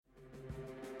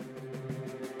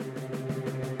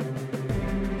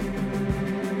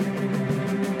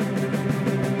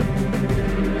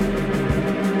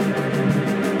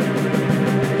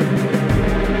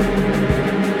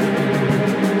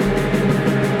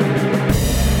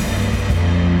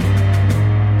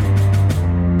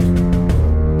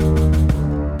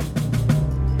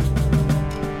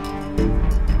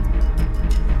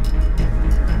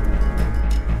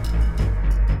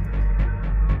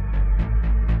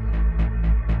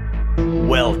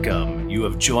Welcome. You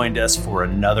have joined us for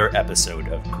another episode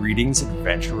of Greetings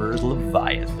Adventurers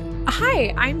Leviathan.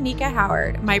 Hi, I'm Nika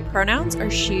Howard. My pronouns are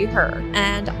she, her,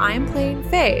 and I'm playing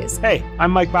Faze. Hey,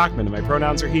 I'm Mike Bachman, and my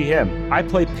pronouns are he, him. I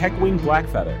play Peckwing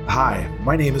Blackfeather. Hi,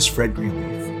 my name is Fred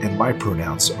Greenleaf, and my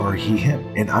pronouns are he, him,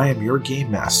 and I am your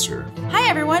game master. Hi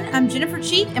everyone, I'm Jennifer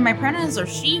Cheek, and my pronouns are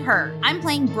she, her. I'm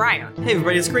playing Briar. Hey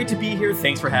everybody, it's great to be here.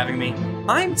 Thanks for having me.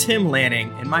 I'm Tim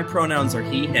Lanning, and my pronouns are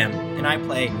he, him, and I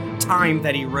play Time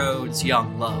That Erodes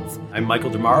Young Love. I'm Michael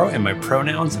DeMaro, and my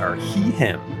pronouns are he,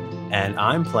 him, and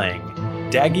I'm playing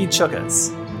Daggy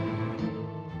Chukas.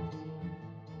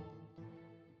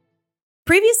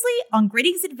 Previously on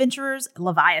Greetings Adventurers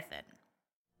Leviathan.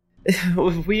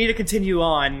 We need to continue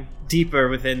on deeper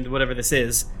within whatever this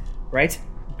is, right?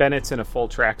 Bennett's in a full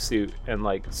tracksuit and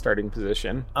starting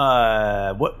position.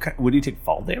 Would he take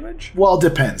fall damage? Well, it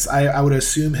depends. I would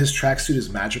assume his tracksuit is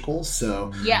magical,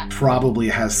 so probably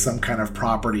has some kind of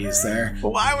properties there.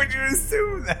 Why would you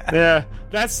assume that? Yeah,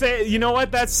 that's you know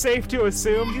what? That's safe to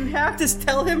assume. You have to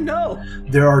tell him no.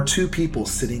 There are two people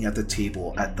sitting at the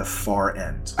table at the far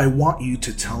end. I want you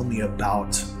to tell me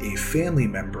about a family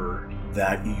member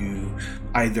that you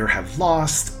either have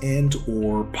lost and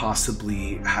or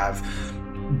possibly have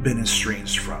been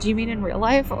estranged from. Do you mean in real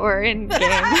life or in game?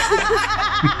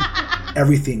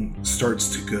 Everything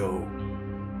starts to go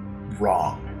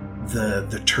wrong.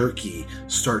 The turkey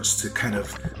starts to kind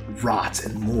of rot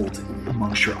and mold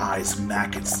amongst your eyes.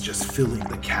 Maggots just filling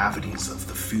the cavities of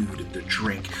the food and the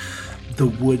drink. The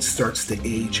wood starts to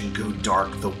age and go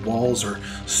dark. The walls are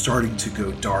starting to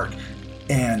go dark.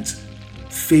 And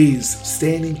Faze,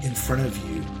 standing in front of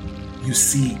you, you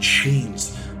see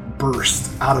chains burst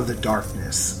out of the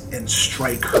darkness and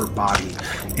strike her body,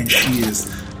 and she is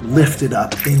lifted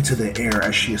up into the air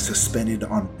as she is suspended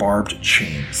on barbed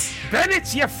chains.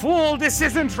 Bennett, you fool! This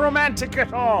isn't romantic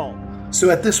at all! So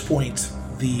at this point,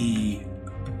 the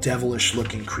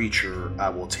devilish-looking creature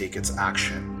will take its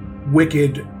action.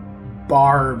 Wicked,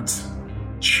 barbed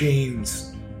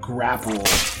chains grapple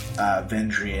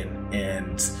Vendrian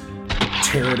and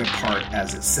tear it apart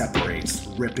as it separates,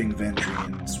 ripping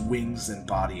Vendrian's wings and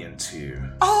body in two.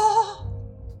 Oh!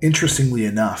 Interestingly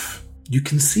enough, you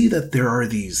can see that there are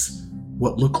these,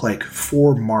 what look like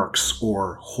 4 marks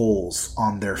or holes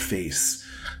on their face.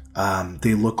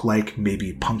 They look like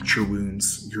maybe puncture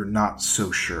wounds. You're not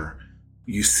so sure.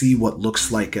 You see what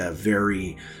looks like a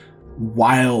very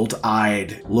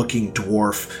wild-eyed looking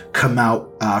dwarf come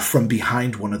out from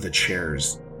behind one of the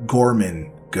chairs.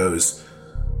 Gorman goes,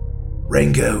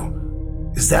 "Rango,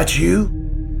 is that you?"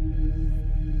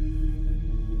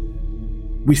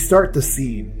 We start the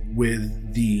scene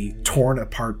with the torn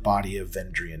apart body of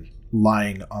Vendrian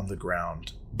lying on the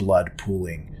ground, blood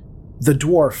pooling. The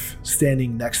dwarf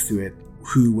standing next to it,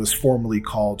 who was formerly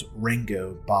called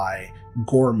Rango by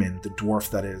Gorman, the dwarf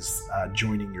that is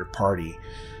joining your party,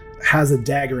 has a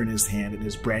dagger in his hand and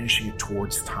is brandishing it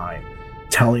towards Time,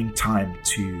 telling Time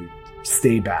to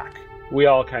stay back. We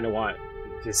all kind of want,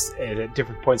 just at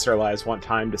different points in our lives, want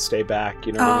Time to stay back,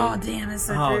 you know what I mean? Damn, it's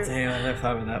so Oh, true. damn, I never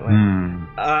thought of it that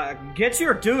way. Get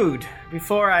your dude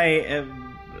before I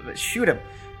shoot him.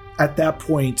 At that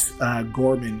point,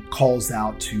 Gorman calls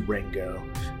out to Rango,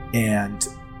 and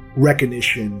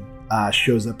recognition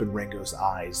shows up in Rango's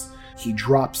eyes. He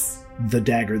drops the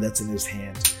dagger that's in his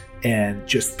hand and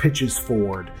just pitches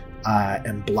forward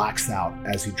and blacks out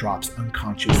as he drops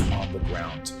unconscious on the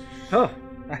ground. Oh,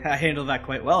 I handled that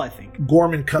quite well, I think.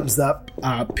 Gorman comes up,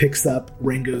 picks up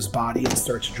Rango's body and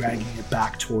starts dragging it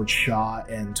back towards Shaw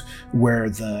and where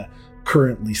the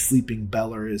currently sleeping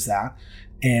Beller is at,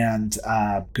 and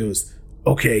goes,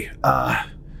 "Okay, I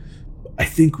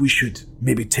think we should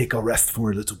maybe take a rest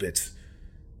for a little bit.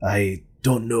 I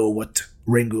don't know what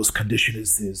Rango's condition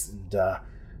is and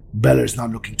Beller's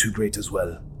not looking too great as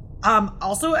well."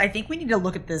 Also, I think we need to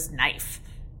look at this knife.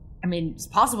 I mean, it's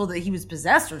possible that he was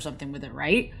possessed or something with it,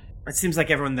 right? It seems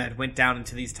like everyone that went down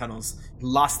into these tunnels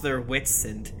lost their wits,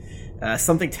 and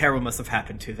something terrible must have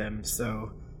happened to them,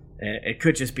 so it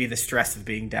could just be the stress of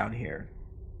being down here.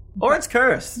 Or it's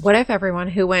cursed. What if everyone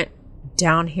who went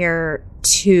down here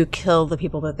to kill the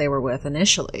people that they were with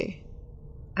initially?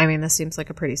 I mean, this seems like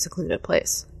a pretty secluded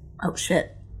place. Oh,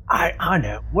 shit. I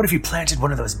know. What if you planted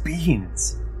one of those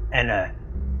beans and a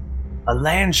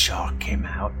land shark came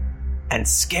out and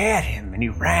scared him and he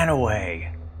ran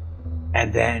away?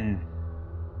 And then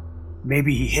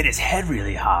maybe he hit his head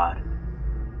really hard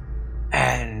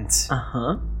and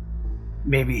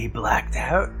maybe he blacked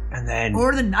out and then...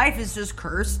 Or the knife is just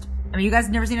cursed. I mean, you guys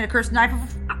never seen a cursed knife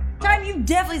before? Time, you've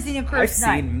definitely seen a cursed knife.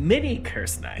 I've seen many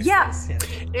cursed knives. Yes.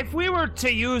 If we were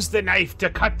to use the knife to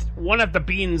cut one of the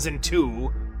beans in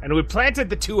two, and we planted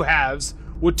the two halves,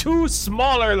 would two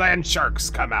smaller land sharks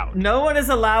come out? No one is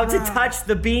allowed to touch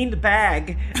the bean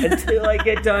bag until I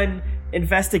get done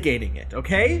investigating it,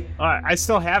 okay? I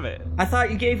still have it. I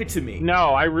thought you gave it to me.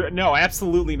 No, no,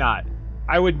 absolutely not.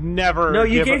 I would never. No,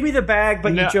 you gave me the bag,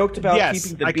 but you joked about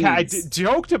keeping the beans. I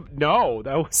joked. No,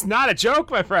 that was not a joke,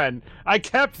 my friend. I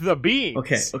kept the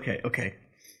beans. Okay.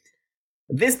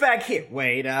 This bag here.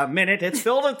 Wait a minute. It's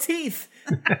filled with teeth.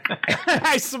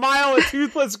 I smile a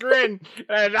toothless grin,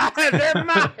 and they're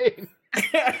mine.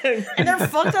 And they're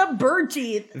fucked up bird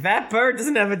teeth. That bird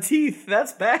doesn't have a teeth.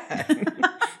 That's bad.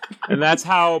 And that's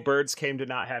how birds came to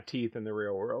not have teeth in the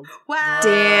real world. Wow. Damn.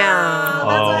 That's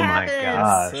Oh what my happens.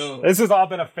 gosh. So, This has all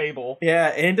been a fable.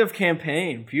 yeah, end of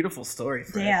campaign. Beautiful story,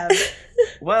 Fred. Damn.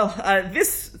 Well,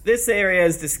 this area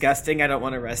is disgusting. I don't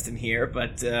want to rest in here,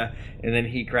 but and then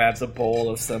he grabs a bowl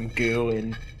of some goo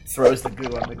and throws the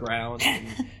goo on the ground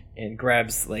and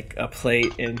grabs like a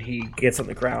plate, and he gets on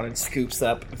the ground and scoops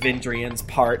up Vindrian's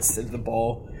parts into the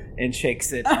bowl and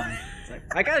shakes it. It's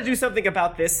like, I gotta do something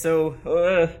about this, so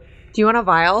Do you want a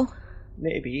vial?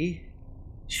 maybe.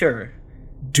 Sure.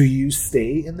 Do you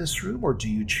stay in this room or do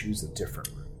you choose a different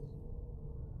room?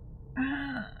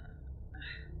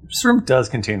 This room does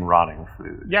contain rotting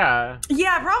food. Yeah.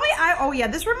 Yeah, probably.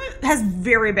 This room has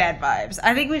very bad vibes.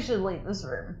 I think we should leave this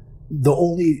room. The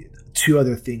only two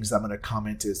other things I'm going to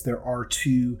comment is there are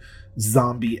two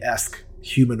zombie-esque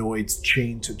humanoids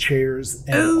chained to chairs,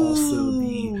 and also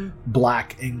the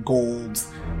black and gold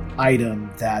item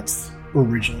that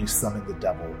originally summoned the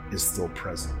devil is still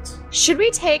present. Should we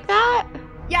take that?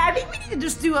 Yeah, I think we need to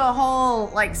just do a whole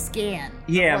scan.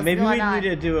 Yeah, What's maybe we going on. need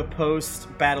to do a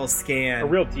post-battle scan. A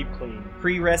real deep clean.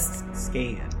 pre-rest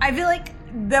scan. I feel like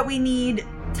that we need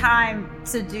time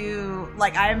to do,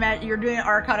 like, I imagine you're doing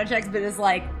Arcana checks, but it's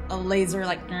like a laser,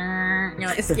 like, you're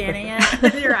like scanning it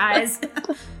with your eyes.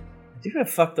 I do have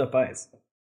fucked up eyes.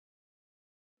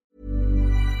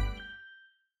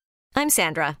 I'm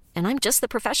Sandra, and I'm just the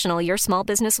professional your small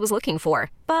business was looking for.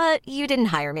 But you didn't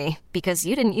hire me because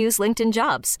you didn't use LinkedIn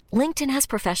Jobs. LinkedIn has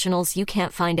professionals you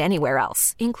can't find anywhere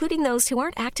else, including those who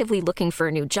aren't actively looking for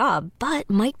a new job, but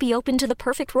might be open to the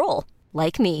perfect role,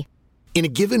 like me. In a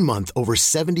given month, over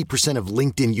 70% of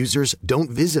LinkedIn users don't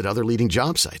visit other leading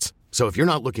job sites. So if you're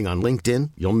not looking on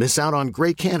LinkedIn, you'll miss out on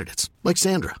great candidates like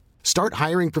Sandra. Start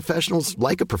hiring professionals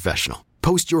like a professional.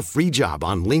 Post your free job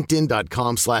on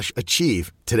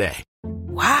linkedin.com/achieve today.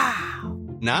 Wow.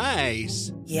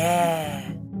 Nice.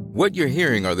 Yeah. What you're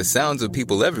hearing are the sounds of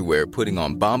people everywhere putting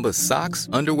on Bombas socks,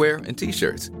 underwear, and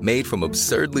T-shirts made from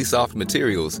absurdly soft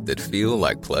materials that feel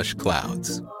like plush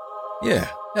clouds. Yeah,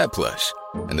 that plush.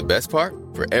 And the best part?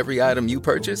 For every item you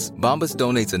purchase, Bombas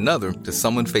donates another to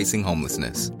someone facing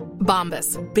homelessness.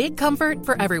 Bombas. Big comfort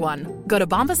for everyone. Go to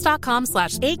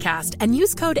bombas.com/ACAST and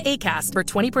use code ACAST for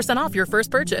 20% off your first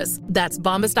purchase. That's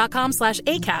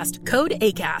bombas.com/ACAST. Code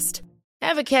ACAST.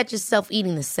 Ever catch yourself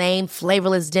eating the same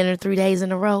flavorless dinner 3 days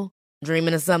in a row?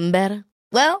 Dreaming of something better?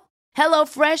 Well,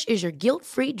 HelloFresh is your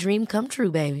guilt-free dream come true,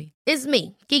 baby. It's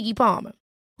me, Keke Palmer.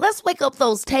 Let's wake up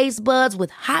those taste buds with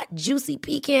hot, juicy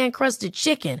pecan-crusted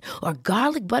chicken or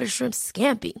garlic butter shrimp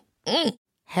scampi.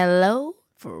 Hello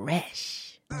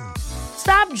Fresh.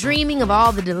 Stop dreaming of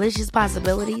all the delicious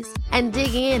possibilities and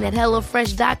dig in at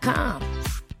HelloFresh.com.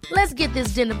 Let's get this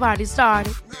dinner party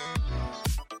started.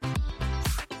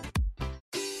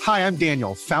 Hi, I'm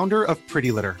Daniel, founder of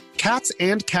Pretty Litter. Cats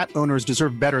and cat owners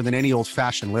deserve better than any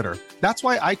old-fashioned litter. That's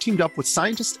why I teamed up with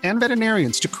scientists and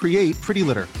veterinarians to create Pretty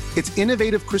Litter. Its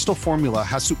innovative crystal formula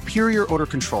has superior odor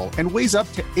control and weighs up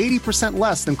to 80%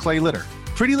 less than clay litter.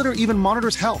 Pretty Litter even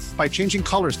monitors health by changing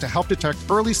colors to help detect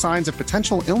early signs of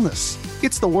potential illness.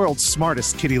 It's the world's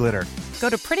smartest kitty litter. Go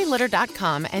to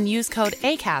prettylitter.com and use code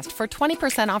ACAST for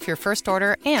 20% off your first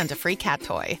order and a free cat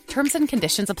toy. Terms and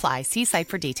conditions apply. See site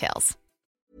for details.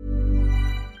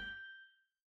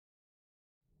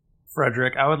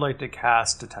 Frederick, I would like to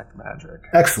cast Detect Magic.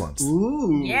 Excellent.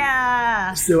 Ooh.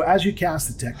 Yeah. So as you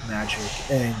cast Detect Magic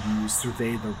and you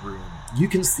survey the room, you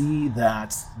can see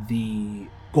that the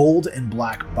gold and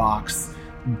black box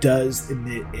does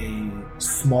emit a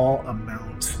small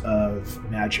amount of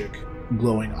magic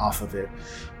glowing off of it.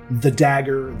 The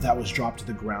dagger that was dropped to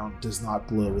the ground does not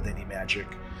glow with any magic.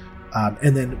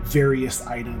 And then various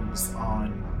items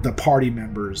on the party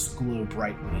members glow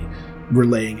brightly,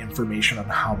 relaying information on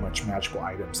how much magical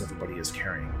items everybody is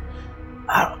carrying.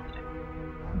 I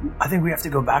think we have to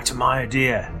go back to my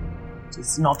idea.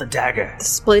 It's not the dagger.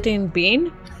 Splitting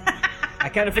bean? I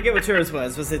kind of forget what yours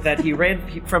was. Was it that he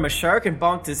ran from a shark and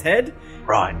bonked his head?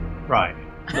 Right.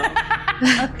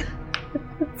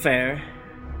 Fair.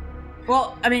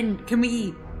 Well, I mean, can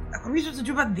we what are we supposed to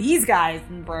do about these guys?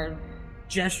 And Bird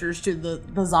gestures to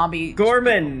the zombie.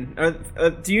 Gorman,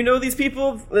 do you know these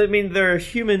people? I mean, they're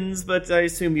humans, but I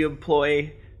assume you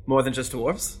employ more than just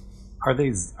dwarves. Are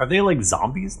they like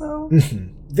zombies though?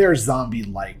 They're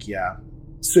zombie-like, yeah.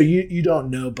 So you don't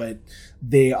know, but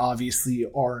they obviously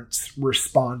aren't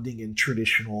responding in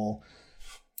traditional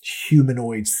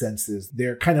humanoid senses.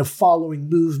 They're kind of following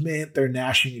movement. They're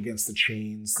gnashing against the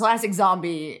chains. Classic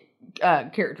zombie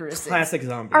characteristics. Classic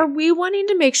zombie. Are we wanting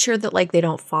to make sure that like they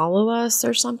don't follow us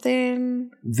or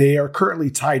something? They are currently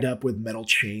tied up with metal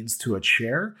chains to a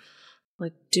chair.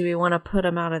 Like, do we want to put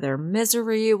them out of their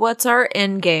misery? What's our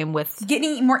end game with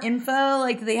getting more info?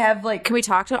 Like, do they have like? Can we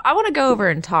talk to them? I want to go over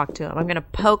and talk to them. I'm going to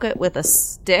poke it with a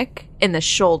stick in the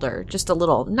shoulder, just a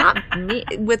little, not me,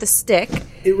 with a stick.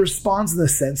 It responds in the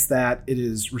sense that it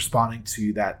is responding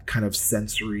to that kind of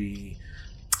sensory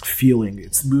feeling.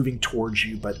 It's moving towards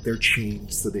you, but they're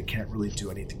chained, so they can't really do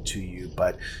anything to you.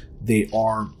 But they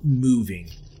are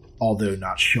moving, although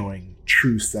not showing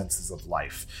true senses of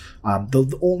life.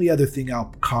 The only other thing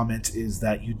I'll comment is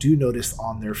that you do notice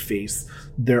on their face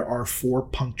there are 4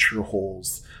 puncture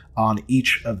holes on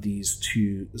each of these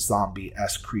 2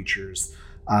 zombie-esque creatures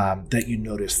that you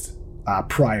noticed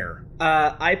prior.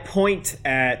 I point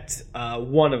at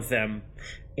one of them,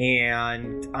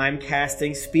 and I'm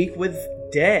casting Speak with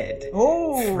Dead.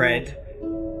 Oh, Fred.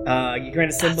 You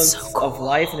grant a semblance of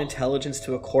life and intelligence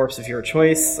to a corpse of your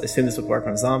choice. I assume this would work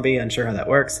on a zombie. Unsure how that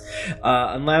works.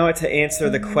 Allow it to answer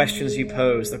the questions you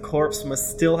pose. The corpse must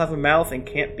still have a mouth and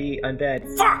can't be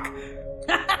undead. Fuck!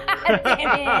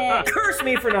 damn it! Curse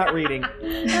me for not reading.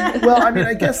 Well, I mean,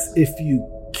 I guess if you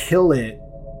kill it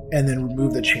and then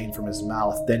remove the chain from his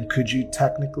mouth, then could you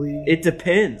technically? It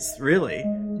depends, really.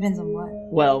 Depends on what.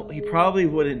 Well, he probably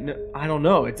wouldn't. I don't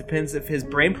know. It depends if his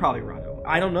brain probably run over.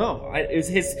 I don't know.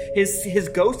 His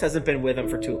ghost hasn't been with him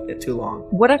for too long.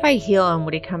 What if I heal him?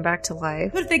 Would he come back to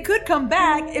life? But if they could come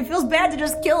back, it feels bad to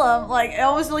just kill them. Like, I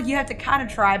always feel like you have to kind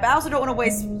of try, but I also don't want to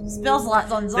waste spell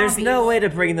slots on zombies. There's no way to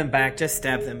bring them back. Just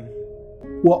stab them.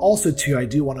 Well, also, too, I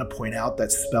do want to point out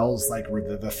that spells like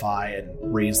Revivify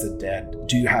and Raise the Dead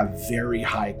do have very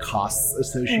high costs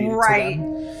associated to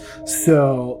them.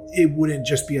 So it wouldn't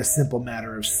just be a simple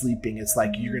matter of sleeping. It's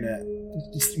like you're going to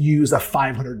use a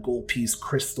 500 gold piece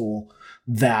crystal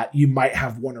that you might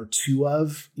have 1 or 2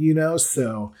 of, you know?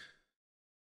 So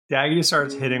Daggy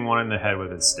starts hitting one in the head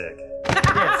with his stick.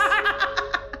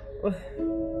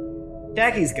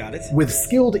 Daggy's got it. With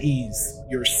skilled ease,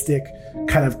 your stick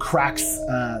kind of cracks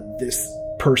this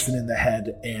person in the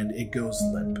head and it goes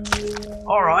limp.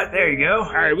 All right, there you go.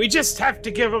 All right, we just have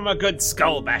to give him a good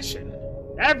skull bashing.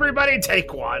 Everybody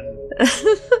take one.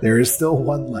 There is still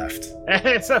 1 left.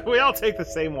 So we all take the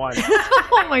same one.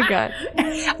 Oh my god.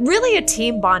 Really a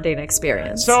team bonding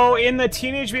experience. So in the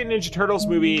Teenage Mutant Ninja Turtles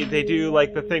movie, they do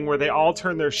like the thing where they all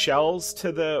turn their shells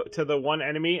to the one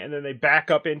enemy and then they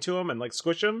back up into him and like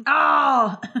squish them.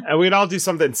 Oh! And we'd all do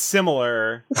something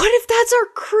similar. What if that's our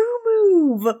crew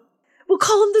move? We'll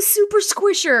call him the Super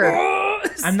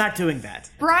Squisher. I'm not doing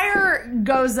that. Briar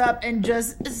goes up and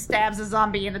just stabs a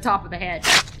zombie in the top of the head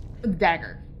with a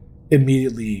dagger.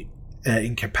 Immediately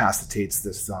incapacitates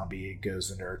this zombie. It goes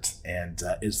inert and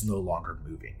is no longer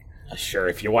moving. Sure,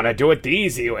 if you want to do it the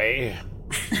easy way.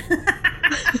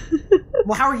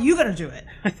 Well, how are you going to do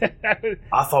it?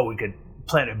 I thought we could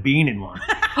plant a bean in one.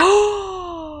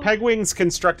 Pegwings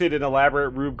constructed an elaborate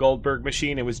Rube Goldberg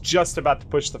machine and was just about to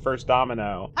push the first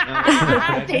domino.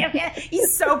 Damn it.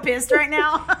 He's so pissed right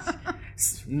now.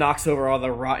 Knocks over all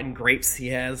the rotten grapes he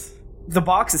has. The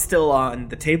box is still on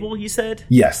the table, you said?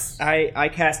 Yes. I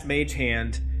cast Mage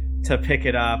Hand to pick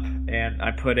it up, and I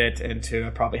put it into,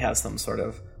 I probably have some sort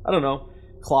of, I don't know,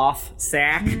 cloth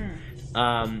sack.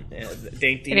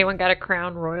 Dainty. Anyone got a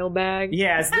Crown Royal bag?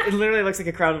 Yeah, it literally looks like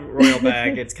a Crown Royal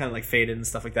bag. It's kind of like faded and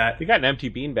stuff like that. You got an empty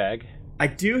bean bag. I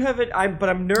do have it, but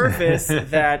I'm nervous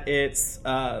that it's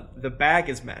the bag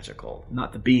is magical,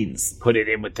 not the beans. Put it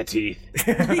in with the teeth.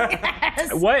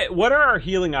 Yes. What are our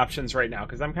healing options right now?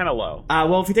 Because I'm kind of low.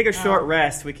 Well, if we take a short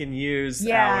rest, we can use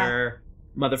our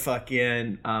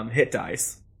motherfucking hit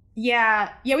dice. Yeah,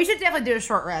 we should definitely do a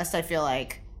short rest, I feel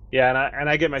like. Yeah, and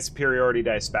I get my superiority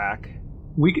dice back.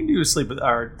 We can do Sleep with the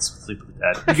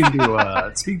Dead. We can do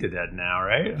Speak the Dead now,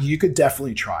 right? You could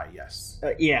definitely try, yes.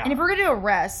 Yeah. And if we're going to do a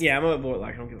rest... Yeah, I'm a bit more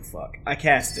like, I don't give a fuck. I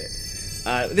cast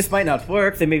it. This might not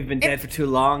work. They may have been dead for too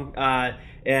long.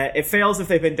 It fails if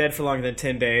they've been dead for longer than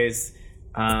 10 days.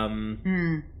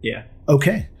 Yeah.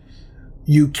 Okay.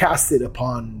 You cast it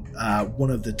upon one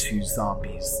of the 2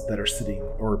 zombies that are sitting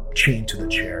or chained to the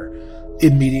chair,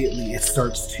 immediately it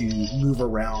starts to move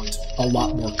around a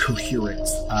lot more coherent.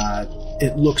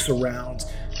 It looks around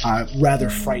rather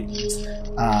frightened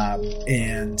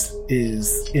and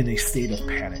is in a state of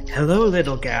panic. Hello,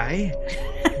 little guy.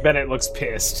 Bennett looks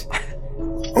pissed.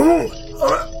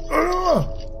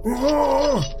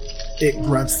 It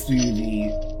grunts through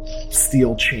the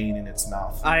steel chain in its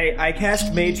mouth. I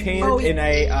cast Mage Hand and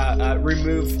I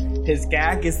remove his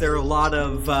gag. Is there a lot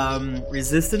of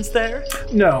resistance there?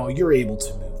 No, you're able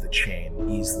to move the chain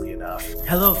easily enough.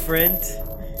 Hello, friend.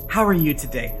 How are you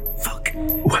today? Fuck.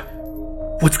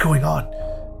 What's going on?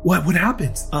 What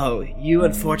happened? Oh, you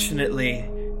unfortunately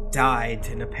died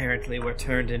and apparently were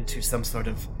turned into some sort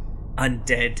of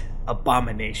undead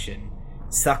abomination.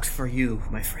 Sucks for you,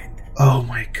 my friend. Oh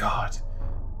my god.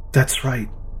 That's right.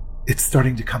 It's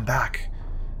starting to come back.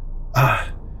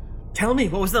 Tell me,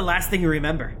 what was the last thing you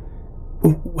remember?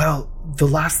 Well, the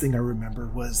last thing I remember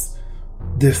was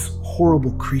this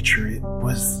horrible creature. It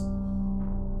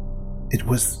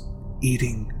was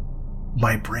eating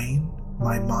my brain,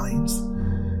 my mind.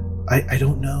 I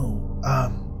don't know.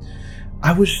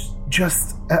 I was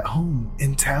just at home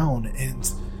in town and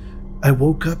I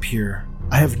woke up here.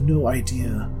 I have no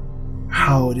idea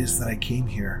how it is that I came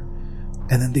here.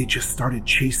 And then they just started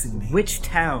chasing me. Which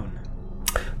town?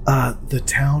 The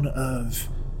town of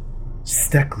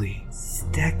Steckley.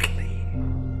 Steckley.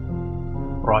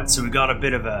 Right, so we got a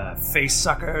bit of a face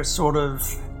sucker sort of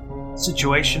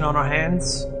situation on our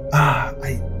hands?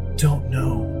 I don't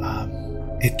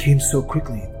know. It came so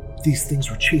quickly. These things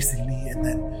were chasing me, and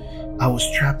then I was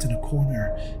trapped in a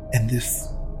corner, and this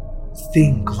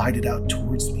thing glided out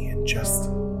towards me, and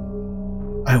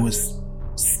I was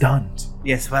stunned.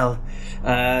 Yes, well,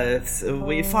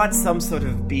 we fought some sort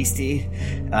of beastie.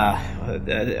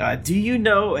 Do you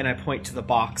know, and I point to the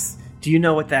box, do you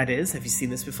know what that is? Have you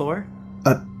seen this before?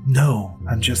 No.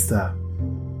 I'm just a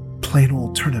plain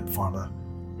old turnip farmer.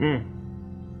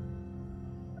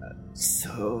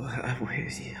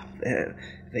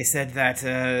 They said that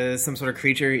some sort of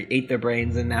creature ate their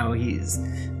brains and now he's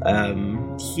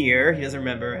here. He doesn't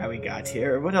remember how he got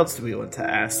here. What else do we want to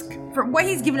ask? For what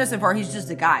he's given us so far, he's just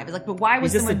a guy. But why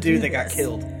was he's just a dude that this? got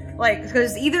killed? Like,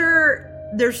 because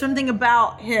either there's something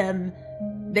about him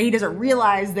that he doesn't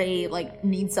realize they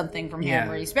need something from him,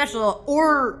 or he's special,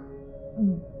 or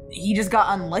he just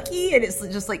got unlucky and it's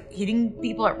just hitting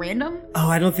people at random. Oh,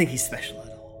 I don't think he's special at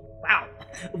all. Wow.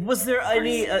 Was there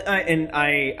any? And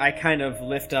I kind of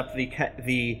lift up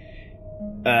the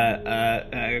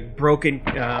broken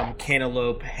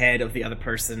cantaloupe head of the other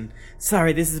person.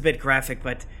 Sorry, this is a bit graphic,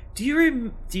 but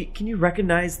can you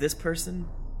recognize this person?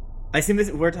 I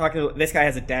assume we're talking. This guy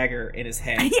has a dagger in his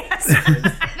head. Yes,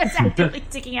 that's actually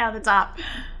sticking out of the top.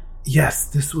 Yes,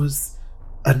 this was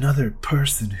another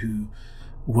person who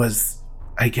was,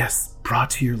 I guess,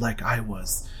 brought here like I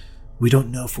was. We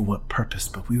don't know for what purpose,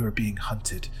 but we were being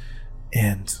hunted,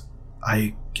 and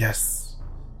I guess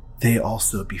they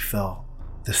also befell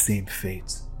the same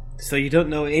fate. So you don't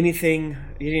know anything,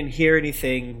 you didn't hear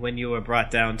anything when you were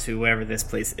brought down to wherever this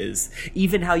place is?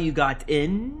 Even how you got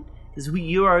in? Because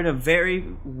you are in a very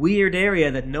weird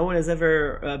area that no one has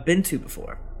ever been to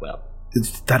before. Well,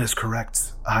 that is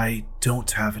correct. I don't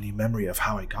have any memory of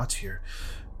how I got here.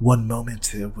 One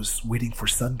moment I was waiting for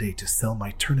Sunday to sell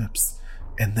my turnips,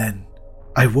 and then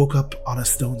I woke up on a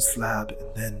stone slab,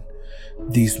 and then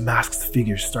these masked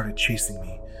figures started chasing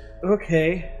me.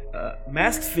 Okay.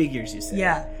 Masked figures, you say?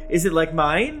 Yeah. Is it like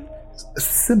mine?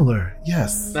 Similar,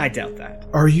 yes. I doubt that.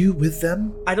 Are you with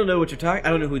them? I don't know what you're talking. I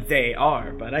don't know who they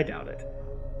are, but I doubt it.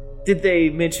 Did they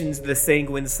mention the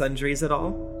Sanguine Sundries at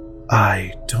all?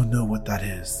 I don't know what that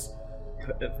is.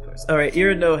 Of course. All right,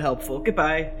 you're no helpful.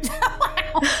 Goodbye.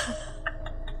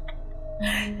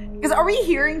 Because are we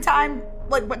hearing time?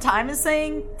 Like what time is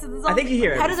saying to the zombie? I think you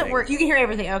hear How does it everything. work? You can hear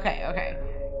everything. Okay.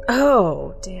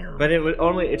 Oh, damn. But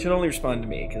it should only respond to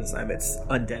me because I'm its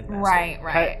undead master.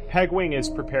 Right. Pegwing is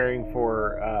preparing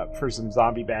for some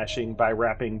zombie bashing by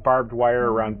wrapping barbed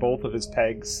wire around both of his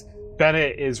pegs.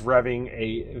 Bennett is revving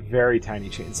a very tiny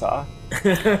chainsaw.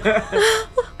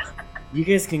 You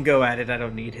guys can go at it. I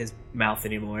don't need his mouth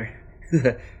anymore.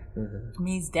 I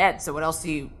mean, he's dead. So what else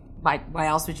do you? Why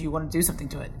else would you want to do something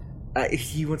to it?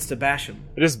 He wants to bash him.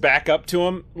 I just back up to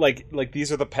him, like these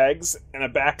are the pegs, and I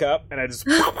back up, and I just.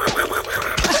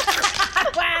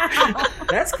 Wow,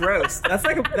 that's gross. That's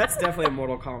definitely a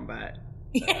Mortal Kombat.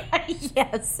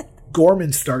 Yes.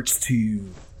 Gorman starts to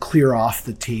clear off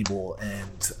the table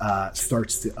and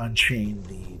starts to unchain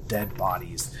the dead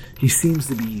bodies. He seems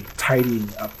to be tidying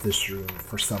up this room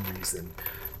for some reason.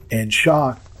 And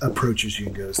Shaw approaches you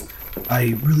and goes,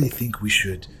 I really think we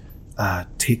should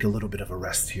take a little bit of a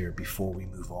rest here before we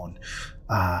move on.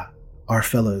 Our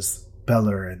fellows,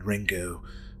 Beller and Ringo,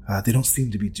 they don't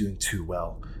seem to be doing too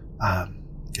well.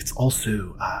 It's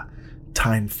also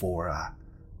time for,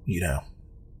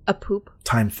 a poop.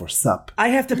 Time for sup. I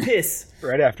have to piss.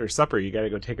 Right after supper, you gotta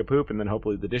go take a poop, and then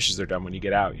hopefully the dishes are done when you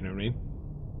get out, you know what I mean?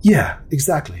 Yeah,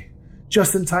 exactly.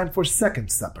 Just in time for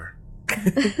second supper.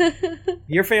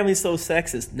 Your family's so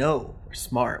sexist. No, we're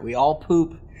smart. We all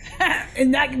poop.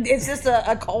 And that it's just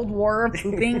a Cold War of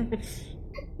pooping.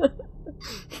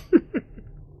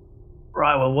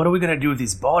 Right, well, what are we going to do with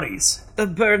these bodies?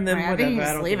 Burn them, I think you whatever. I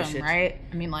just don't leave give a them, shit. right?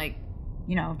 I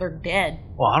mean, they're dead.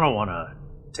 Well, I don't want to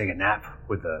take a nap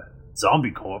with a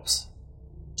zombie corpse.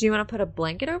 Do you want to put a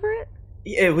blanket over it?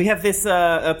 Yeah, we have this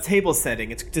a table setting.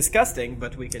 It's disgusting,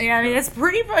 but we can... Yeah, I mean, it's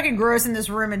pretty fucking gross in this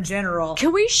room in general.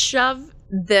 Can we shove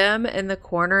them in the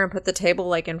corner and put the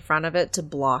table, in front of it to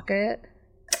block it?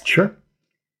 Sure.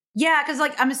 Yeah, because,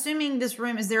 I'm assuming this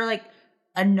room, is there,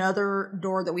 another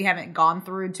door that we haven't gone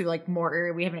through to, more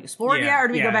area we haven't explored yet? Or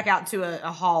do we go back out to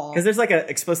a hall? Because there's,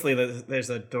 explicitly, there's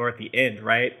a door at the end,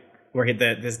 right? Where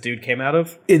this dude came out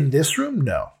of? In this room,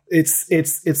 no.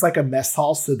 It's like a mess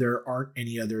hall, so there aren't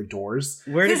any other doors.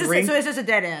 So it's just a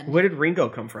dead end. Where did Ringo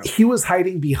come from? He was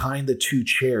hiding behind the two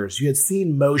chairs. You had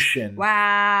seen motion.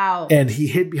 Wow. And he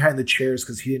hid behind the chairs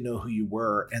because he didn't know who you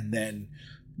were, and then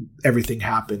everything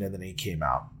happened, and then he came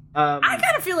out. I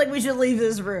kind of feel like we should leave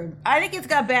this room. I think it's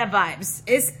got bad vibes.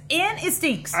 It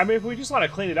stinks. I mean, if we just want to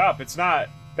clean it up, it's not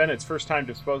Bennett's first time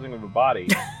disposing of a body.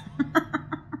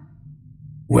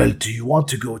 Well, do you want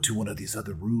to go to one of these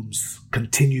other rooms,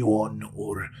 continue on,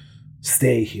 or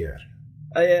stay here?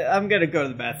 I'm gonna go to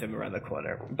the bathroom around the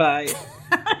corner. Bye.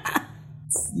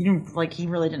 You don't, he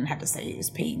really didn't have to say he was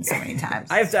peeing so many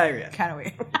times. I have diarrhea. Kind of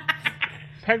weird.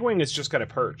 Pegwing is just got a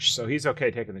perch, so he's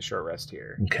okay taking the short rest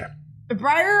here. Okay.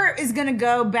 Briar is gonna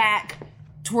go back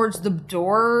towards the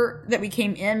door that we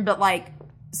came in, but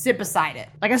sit beside it.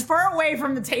 As far away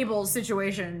from the table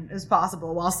situation as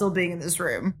possible while still being in this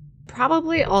room.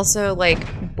 Probably also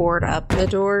board up the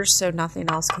doors so nothing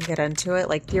else can get into it.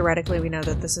 Theoretically, we know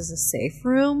that this is a safe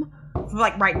room.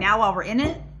 Right now while we're in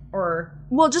it? Or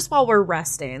well, just while we're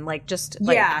resting.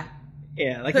 Yeah.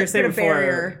 Yeah, you're saying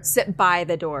before. Sit by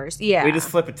the doors. Yeah. We just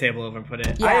flip a table over and put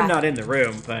it. Yeah. I am not in the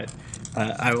room, but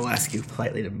I will ask you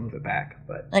politely to move it back.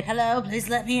 But hello, please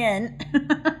let me in.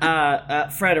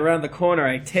 Fred, around the corner,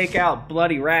 I take out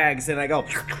bloody rags and I go.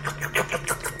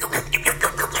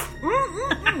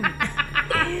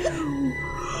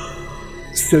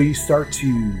 So you start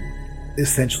to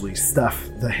essentially stuff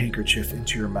the handkerchief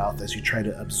into your mouth as you try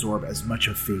to absorb as much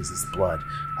of FaZe's blood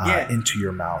into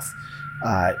your mouth.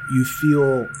 You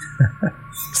feel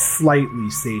slightly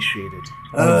satiated,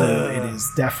 although it is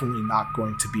definitely not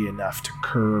going to be enough to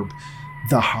curb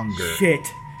the hunger. Shit,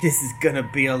 this is gonna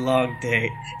be a long day.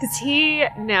 Does he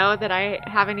know that I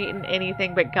haven't eaten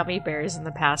anything but gummy bears in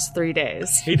the past 3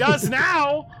 days? He does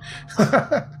now!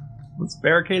 Let's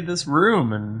barricade this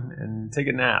room and take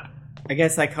a nap. I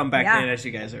guess I come back in as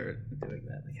you guys are doing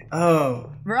that.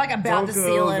 Oh. We're about to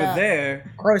seal it up.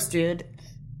 There. Gross, dude.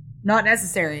 Not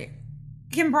necessary.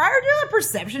 Can Briar do a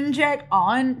perception check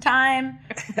on time?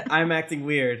 I'm acting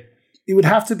weird. It would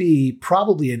have to be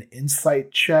probably an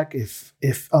insight check if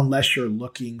unless you're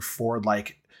looking for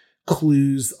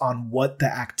clues on what the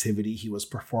activity he was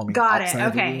performing outside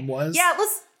of the room was. Yeah,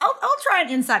 I'll try an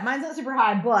insight. Mine's not super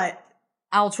high, but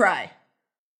I'll try.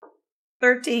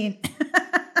 13.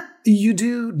 You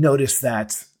do notice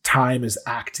that Time is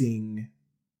acting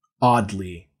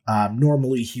oddly.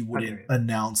 Normally he wouldn't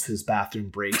announce his bathroom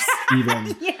breaks,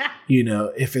 even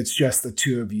if it's just the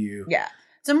two of you. Yeah.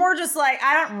 So more just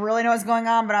I don't really know what's going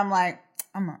on, but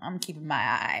I'm keeping my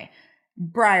eye.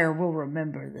 Briar will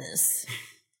remember this.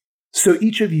 So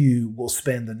each of you will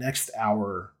spend the next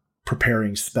hour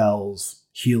preparing spells,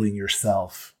 healing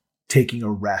yourself, taking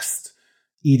a rest,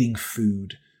 eating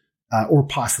food, or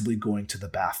possibly going to the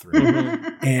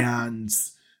bathroom. And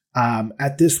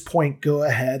at this point, go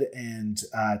ahead and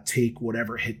take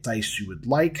whatever hit dice you would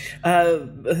like.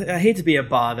 I hate to be a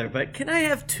bother, but can I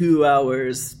have 2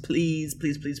 hours? Please,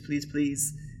 please, please, please,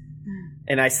 please.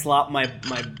 And I slop my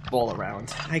bowl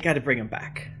around. I gotta bring him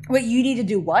back. Wait, you need to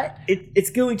do what? It's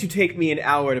going to take me an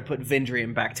hour to put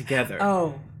Vindrian back together.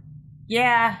 Oh.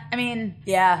 Yeah, I mean,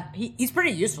 he's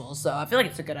pretty useful, so I feel like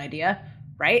it's a good idea,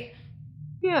 right?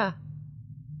 Yeah.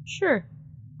 Sure.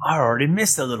 I already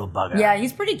missed a little bugger. Yeah,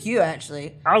 he's pretty cute,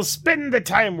 actually. I'll spend the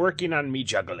time working on me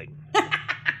juggling.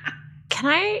 Can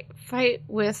I fight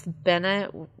with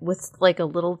Bennett with a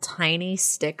little tiny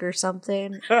stick or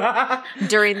something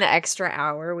during the extra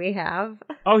hour we have?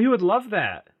 Oh, he would love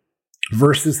that.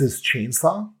 versus his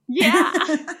chainsaw. Yeah.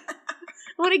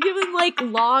 I want to give him like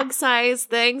log size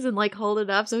things and like hold it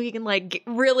up so he can like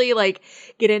really like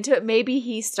get into it. Maybe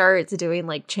he starts doing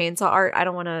like chainsaw art. I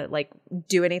don't want to like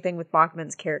do anything with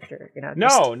Bachman's character, you know.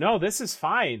 No, this is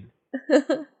fine.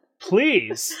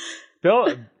 Please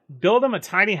build him a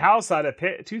tiny house out of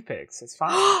toothpicks. It's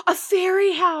fine. A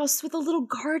fairy house with a little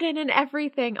garden and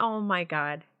everything. Oh my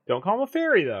god. Don't call him a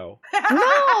fairy though.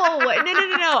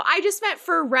 No. I just meant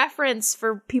for reference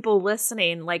for people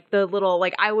listening, like the little,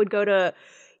 like I would go to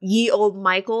Ye Old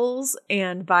Michael's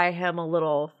and buy him a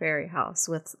little fairy house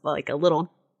with like a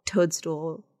little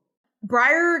toadstool.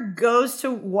 Briar goes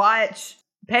to watch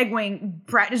Pegwing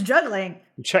practice juggling.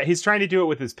 He's trying to do it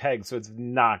with his peg, so it's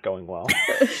not going well.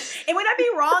 And would I be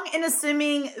wrong in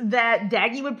assuming that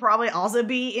Daggy would probably also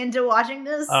be into watching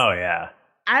this? Oh, yeah.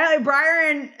 I don't know, Briar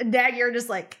and Daggy are just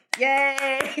like,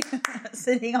 yay,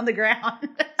 sitting on the ground,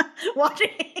 watching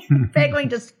Pegwing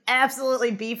just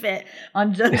absolutely beef it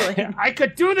on juggling. I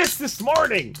could do this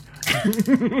morning.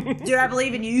 Dude, I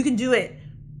believe in you. You can do it.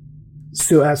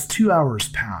 So as 2 hours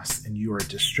pass and you are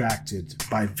distracted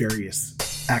by various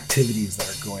activities that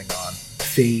are going on,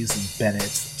 FaZe and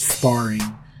Bennett's sparring,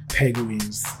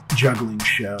 Pegwing's juggling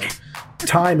show,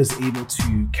 Time is able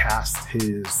to cast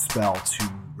his spell to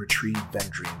retrieve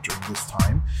Vendrian during this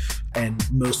time, and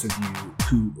most of you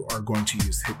who are going to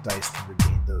use hit dice can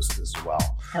regain those as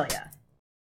well. Hell yeah.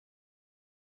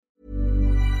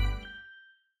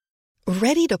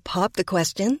 Ready to pop the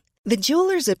question? The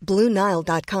jewelers at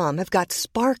BlueNile.com have got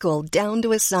sparkle down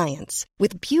to a science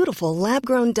with beautiful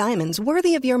lab-grown diamonds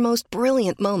worthy of your most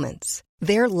brilliant moments.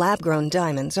 Their lab-grown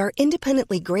diamonds are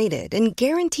independently graded and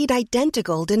guaranteed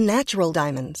identical to natural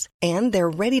diamonds, and they're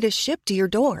ready to ship to your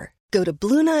door. Go to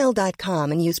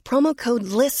BlueNile.com and use promo code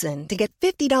LISTEN to get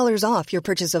 $50 off your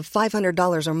purchase of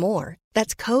 $500 or more.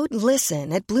 That's code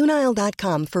LISTEN at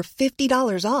BlueNile.com for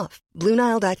 $50 off.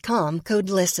 BlueNile.com,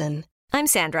 code LISTEN. I'm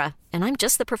Sandra, and I'm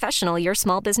just the professional your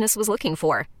small business was looking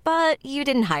for. But you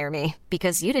didn't hire me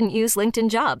because you didn't use LinkedIn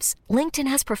Jobs. LinkedIn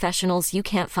has professionals you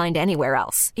can't find anywhere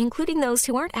else, including those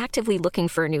who aren't actively looking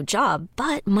for a new job,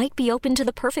 but might be open to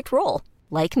the perfect role,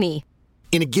 like me.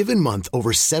 In a given month,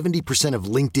 over 70% of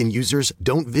LinkedIn users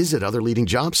don't visit other leading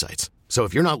job sites. So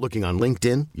if you're not looking on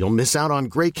LinkedIn, you'll miss out on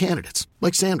great candidates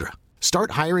like Sandra.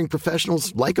 Start hiring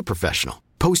professionals like a professional.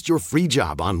 Post your free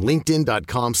job on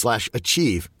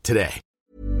linkedin.com/achieve today.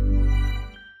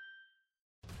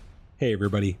 Hey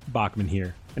everybody, Bachman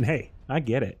here. And hey, I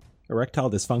get it.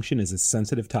 Erectile dysfunction is a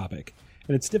sensitive topic,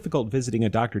 and it's difficult visiting a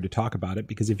doctor to talk about it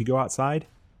because if you go outside,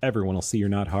 everyone will see you're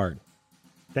not hard.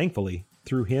 Thankfully,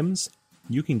 through HIMS,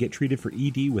 you can get treated for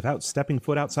ED without stepping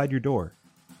foot outside your door.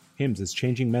 HIMS is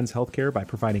changing men's healthcare by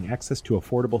providing access to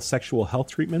affordable sexual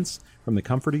health treatments from the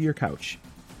comfort of your couch.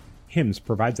 HIMS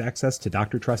provides access to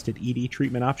doctor-trusted ED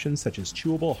treatment options such as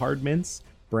chewable hard mints,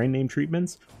 brand name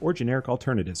treatments, or generic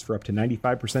alternatives for up to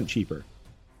 95% cheaper.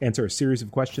 Answer a series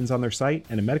of questions on their site,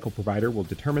 and a medical provider will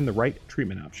determine the right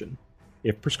treatment option.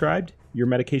 If prescribed, your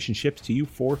medication ships to you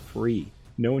for free,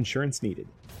 no insurance needed.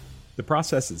 The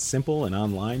process is simple and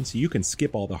online, so you can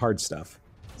skip all the hard stuff.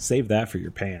 Save that for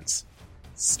your pants.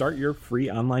 Start your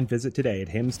free online visit today at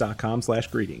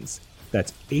hims.com/greetings.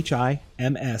 That's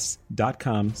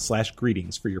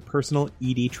HIMS.com/greetings for your personal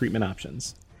ED treatment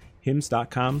options.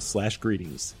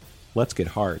 hims.com/greetings. Let's get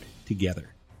hard together.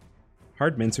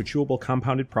 Hard mints are chewable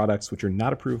compounded products which are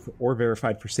not approved or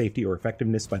verified for safety or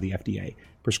effectiveness by the FDA.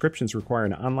 Prescriptions require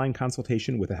an online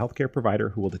consultation with a healthcare provider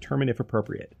who will determine if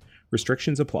appropriate.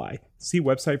 Restrictions apply. See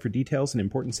website for details and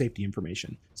important safety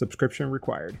information. Subscription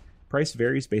required. Price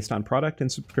varies based on product and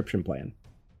subscription plan.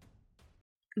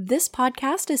 This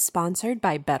podcast is sponsored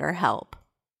by BetterHelp.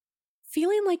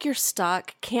 Feeling like you're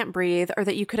stuck, can't breathe, or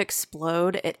that you could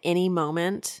explode at any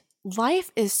moment?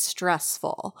 Life is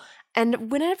stressful,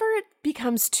 and whenever it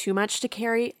becomes too much to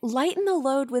carry, lighten the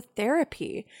load with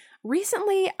therapy.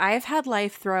 Recently, I've had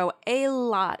life throw a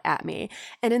lot at me,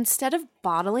 and instead of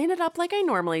bottling it up like I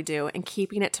normally do and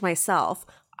keeping it to myself,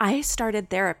 I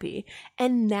started therapy,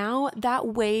 and now that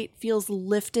weight feels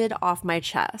lifted off my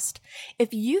chest.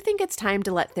 If you think it's time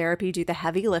to let therapy do the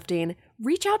heavy lifting,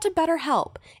 reach out to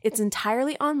BetterHelp. It's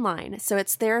entirely online, so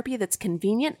it's therapy that's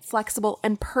convenient, flexible,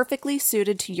 and perfectly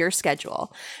suited to your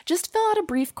schedule. Just fill out a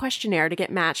brief questionnaire to get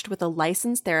matched with a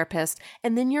licensed therapist,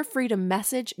 and then you're free to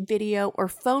message, video, or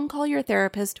phone call your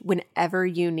therapist whenever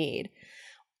you need.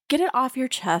 Get it off your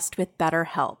chest with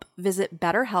BetterHelp. Visit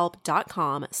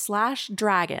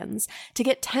betterhelp.com/dragons to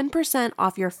get 10%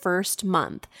 off your first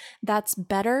month. That's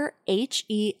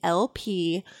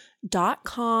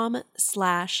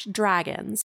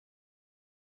betterhelp.com/dragons.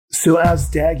 So as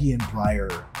Daggy and Briar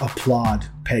applaud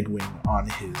Pegwing on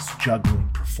his juggling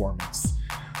performance,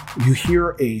 you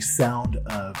hear a sound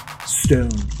of stone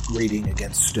grating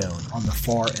against stone on the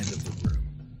far end of the room.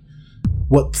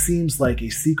 What seems like a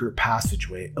secret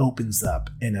passageway opens up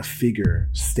and a figure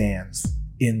stands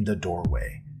in the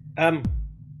doorway.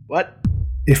 What?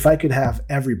 If I could have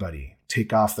everybody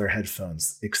take off their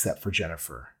headphones except for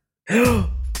Jennifer.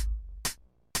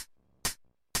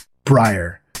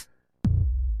 Briar,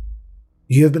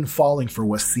 you have been falling for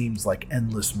what seems like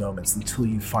endless moments until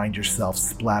you find yourself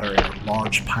splattering a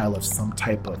large pile of some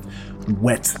type of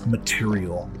wet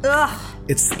material. Ugh.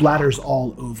 It splatters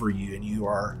all over you and you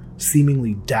are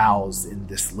seemingly doused in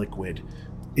this liquid.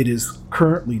 It is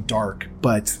currently dark,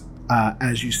 but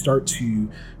as you start to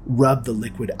rub the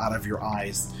liquid out of your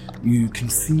eyes, you can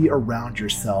see around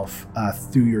yourself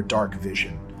through your dark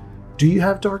vision. Do you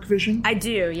have dark vision? I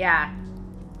do, yeah.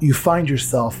 You find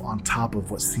yourself on top of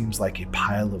what seems like a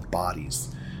pile of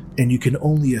bodies, and you can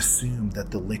only assume that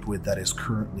the liquid that is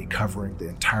currently covering the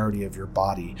entirety of your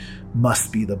body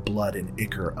must be the blood and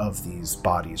ichor of these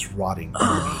bodies rotting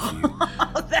underneath you.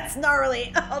 Oh, that's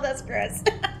gnarly. Oh, that's gross.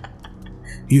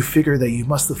 You figure that you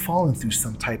must have fallen through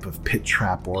some type of pit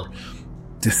trap or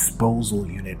disposal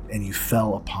unit, and you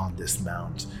fell upon this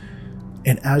mound.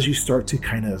 And as you start to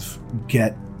kind of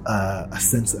get a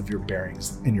sense of your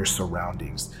bearings and your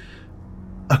surroundings,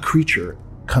 a creature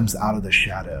comes out of the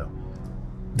shadow.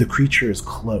 The creature is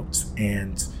cloaked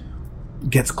and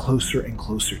gets closer and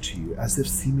closer to you, as if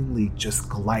seemingly just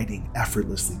gliding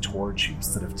effortlessly towards you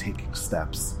instead of taking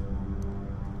steps.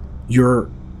 Your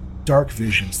dark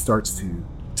vision starts to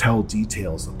tell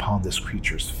details upon this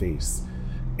creature's face,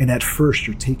 and at first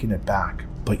you're taken aback,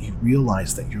 but you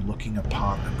realize that you're looking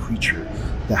upon a creature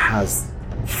that has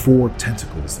 4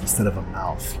 tentacles instead of a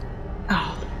mouth.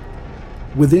 Oh.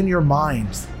 Within your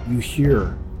mind, you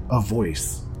hear a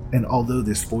voice, and although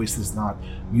this voice is not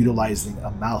utilizing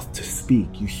a mouth to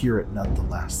speak, you hear it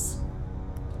nonetheless.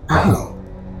 Oh,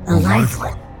 a live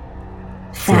one.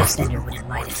 Fassbender wouldn't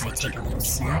mind if I take a little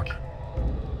snack.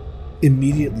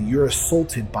 Immediately, you're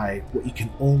assaulted by what you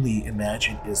can only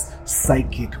imagine is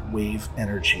psychic wave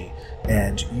energy,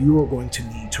 and you are going to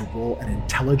need to roll an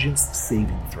intelligence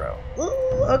saving throw.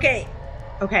 Ooh, okay.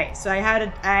 Okay, so I had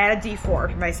a D4 for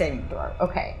my saving throw.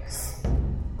 Okay.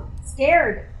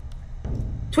 Scared.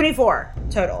 24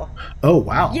 total. Oh,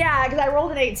 wow. Yeah, because I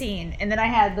rolled an 18, and then I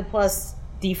had the plus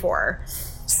D4.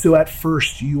 So at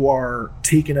first you are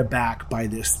taken aback by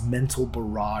this mental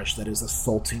barrage that is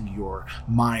assaulting your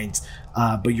mind,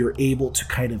 but you're able to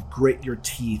kind of grit your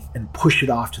teeth and push it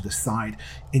off to the side,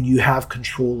 and you have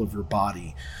control of your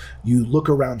body. You look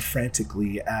around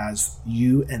frantically as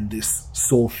you and this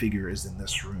soul figure is in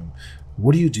this room.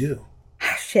 What do you do?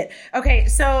 Shit. Okay,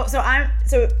 so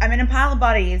I'm in a pile of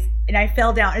bodies and I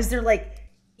fell down. Is there like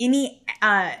any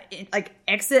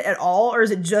exit at all, or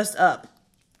is it just up?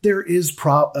 There is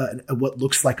what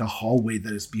looks like a hallway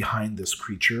that is behind this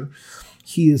creature.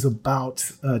 He is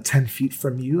about 10 feet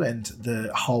from you, and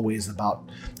the hallway is about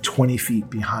 20 feet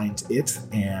behind it,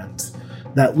 and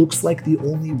that looks like the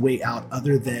only way out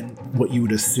other than what you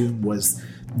would assume was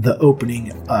the opening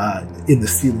in the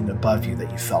ceiling above you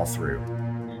that you fell through.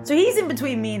 So he's in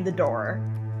between me and the door.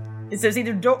 So it's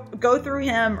either go through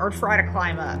him or try to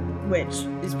climb up, which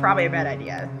is probably a bad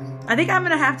idea. I think I'm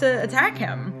going to have to attack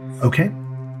him. Okay.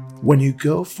 When you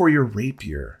go for your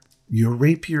rapier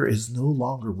is no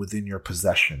longer within your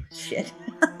possession. Shit.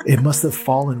 It must have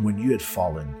fallen when you had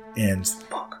fallen, and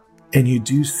you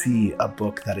do see a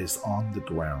book that is on the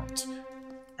ground.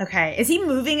 Okay. Is he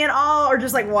moving at all, or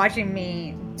just like watching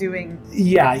me doing?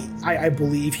 Yeah, I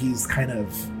believe he's kind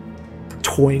of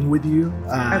toying with you.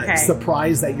 Okay.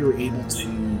 Surprised that you're able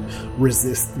to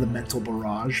resist the mental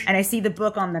barrage. And I see the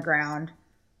book on the ground.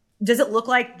 Does it look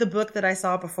like the book that I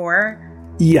saw before?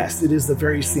 Yes, it is the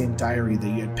very same diary that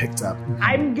you had picked up.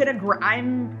 I'm gonna grab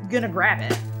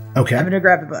it. Okay. I'm gonna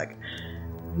grab the book.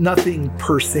 Nothing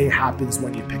per se happens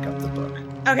when you pick up the book.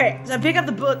 Okay, so I pick up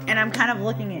the book and I'm kind of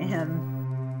looking at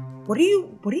him. What do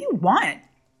you want?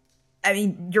 I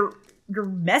mean, you're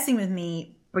messing with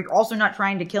me, but you're also not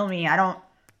trying to kill me. I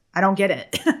don't get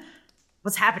it.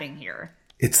 What's happening here?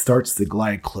 It starts to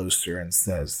glide closer and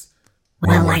says,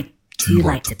 Well, I do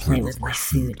like to play with my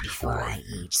food before I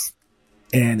eat.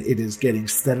 And it is getting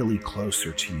steadily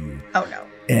closer to you. Oh no.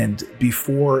 And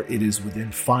before it is within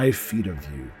 5 feet of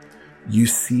you, you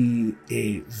see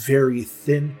a very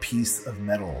thin piece of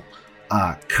metal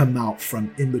come out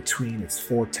from in between its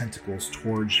 4 tentacles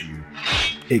towards you.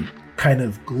 It kind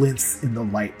of glints in the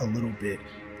light a little bit,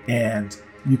 and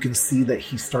you can see that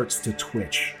he starts to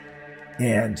twitch.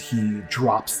 and he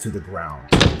drops to the ground.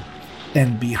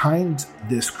 And behind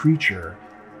this creature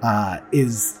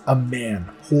is a man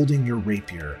holding your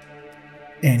rapier.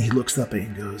 And he looks up at you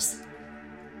and goes,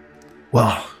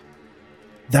 well,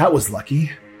 that was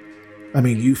lucky. I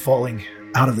mean, you falling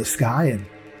out of the sky and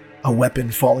a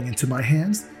weapon falling into my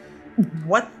hands.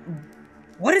 What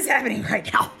is happening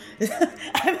right now?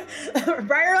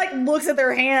 Briar like looks at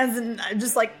their hands and I'm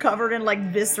just like covered in like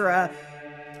viscera.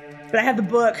 But I have the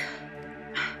book.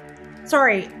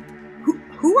 Sorry,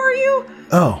 who are you?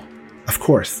 Oh, of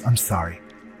course. I'm sorry.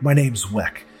 My name's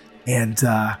Weck, and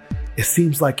it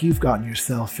seems like you've gotten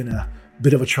yourself in a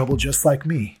bit of a trouble just like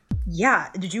me. Yeah,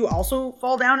 did you also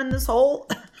fall down in this hole?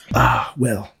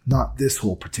 Well, not this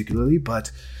hole particularly,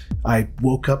 but I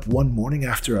woke up one morning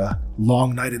after a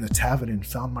long night in the tavern and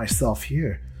found myself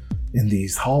here in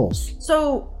these halls.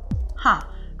 So,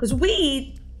 because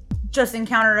we just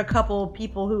encountered a couple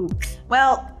people who,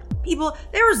 they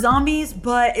were zombies,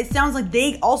 but it sounds like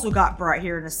they also got brought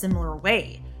here in a similar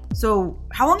way. So,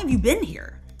 how long have you been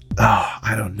here?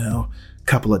 I don't know. A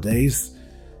couple of days.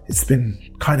 It's been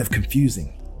kind of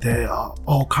confusing. There are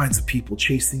all kinds of people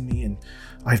chasing me, and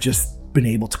I've just been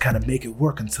able to kind of make it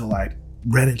work until I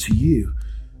ran into you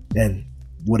and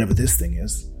whatever this thing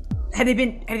is. Have they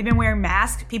been wearing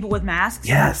masks? People with masks?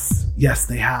 Yes,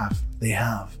 they have.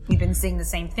 We've been seeing the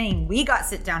same thing. We got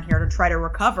sent down here to try to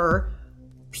recover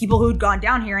people who'd gone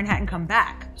down here and hadn't come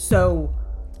back. So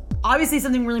obviously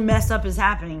something really messed up is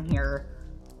happening here.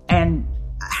 And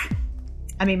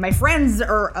I mean, my friends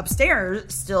are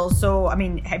upstairs still. So, I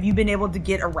mean, have you been able to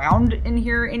get around in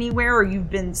here anywhere, or you've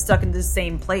been stuck in this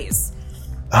same place?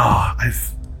 I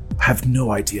have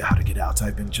no idea how to get out.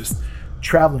 I've been just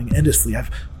traveling endlessly. I've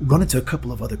run into a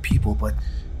couple of other people, but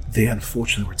they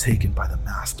unfortunately were taken by the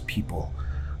masked people.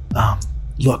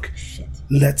 Look,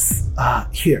 let's,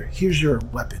 here's your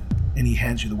weapon. And he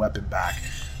hands you the weapon back.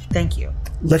 Thank you.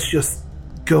 Let's just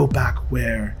go back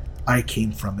where I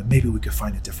came from, and maybe we could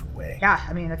find a different way. Yeah,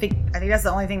 I mean, I think that's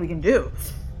the only thing we can do.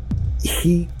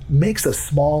 He makes a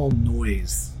small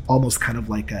noise, almost kind of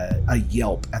like a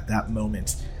yelp at that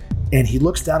moment. And he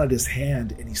looks down at his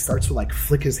hand and he starts to like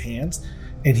flick his hands,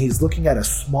 and he's looking at a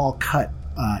small cut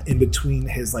in between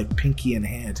his like pinky and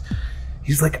hand.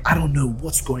 He's like, I don't know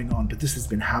what's going on, but this has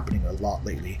been happening a lot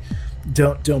lately.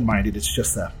 Don't mind it. It's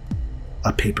just a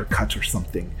paper cut or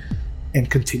something. And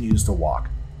continues to walk.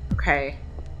 Okay.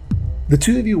 The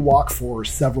two of you walk for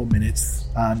several minutes.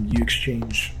 You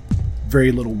exchange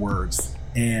very little words,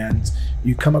 and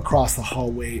you come across a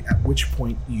hallway, at which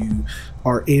point you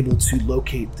are able to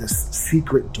locate this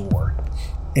secret door.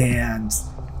 And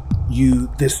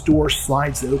this door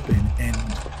slides open, and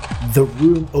the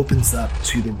room opens up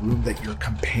to the room that your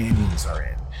companions are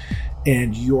in.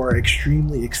 And you are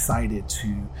extremely excited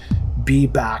to be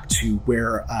back to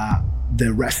where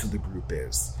the rest of the group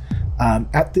is.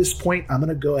 At this point, I'm going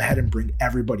to go ahead and bring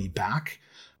everybody back.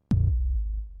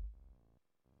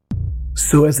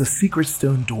 So as the secret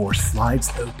stone door slides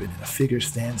open and a figure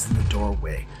stands in the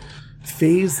doorway,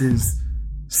 FaZe is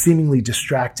seemingly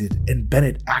distracted, and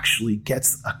Bennett actually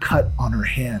gets a cut on her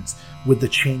hands with the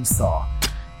chainsaw.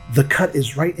 The cut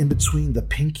is right in between the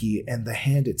pinky and the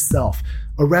hand itself,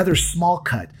 a rather small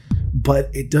cut, but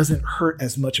it doesn't hurt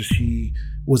as much as she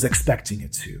was expecting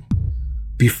it to.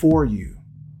 Before you,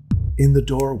 in the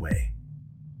doorway,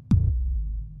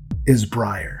 is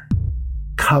Briar,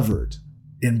 covered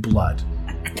in blood.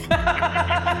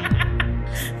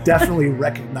 Definitely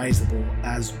recognizable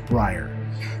as Briar.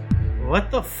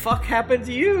 What the fuck happened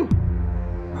to you?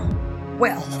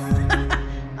 Well,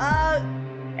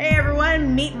 hey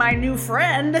everyone, meet my new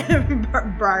friend.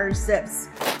 Briar steps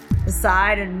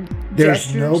aside and There's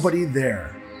gestures. nobody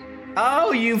there.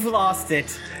 Oh, you've lost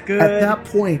it. Good. At that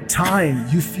point in time,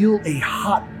 you feel a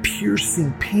hot,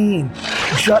 piercing pain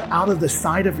jut out of the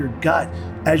side of your gut.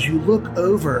 As you look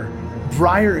over,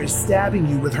 Briar is stabbing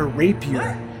you with her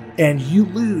rapier, and you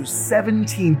lose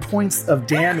 17 points of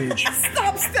damage.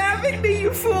 Stop stabbing me,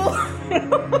 you fool!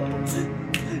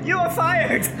 You are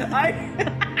fired.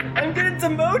 I'm gonna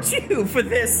demote you for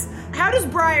this. How does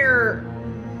Briar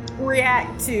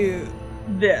react to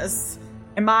this?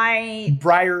 Am I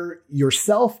Briar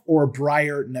yourself or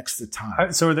Briar next to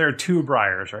Tom? So there are two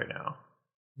Briars right now.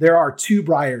 There are two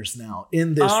Briars now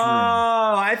in this room.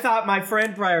 Oh, I thought my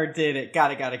friend Briar did it.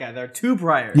 Got it. There are two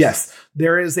Briars. Yes,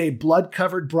 there is a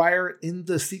blood-covered Briar in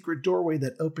the secret doorway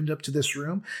that opened up to this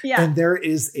room. Yeah. And there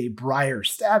is a Briar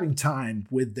stabbing time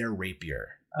with their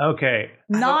rapier. Okay.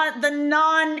 not the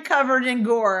non-covered in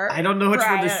gore? I don't know which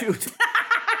one to Briar. shoot.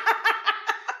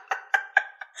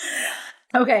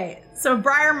 Okay, so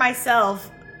Briar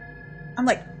myself, I'm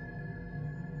like,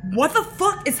 What the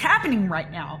fuck is happening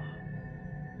right now?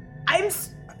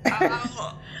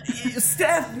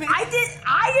 Steph, I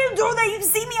didn't know that. You can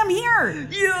see me. I'm here.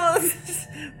 Yeah,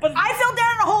 but I fell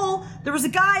down in a hole. There was a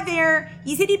guy there.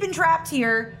 He said he'd been trapped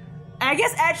here. And I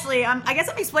guess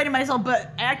I'm explaining myself,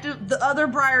 but the other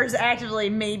Briar is actively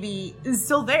is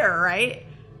still there, right?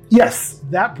 Yes,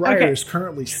 that Briar is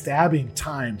currently stabbing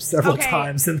several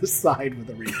times in the side with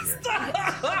a rapier.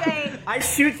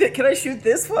 Okay. Can I shoot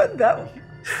this one? That one?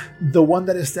 The one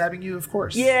that is stabbing you, of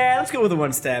course. Yeah, let's go with the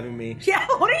one stabbing me. Yeah,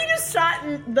 what if you just shot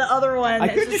the other one? I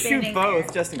could just shoot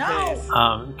both, just in case.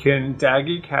 Can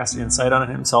Daggy cast insight on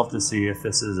himself to see if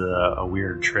this is a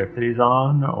weird trip that he's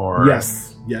on, or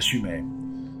yes, you may.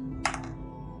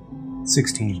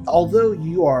 16. Although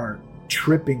you are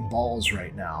tripping balls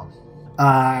right now,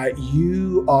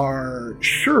 you are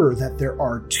sure that there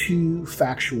are 2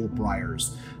 factual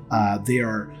Briars. They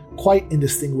are quite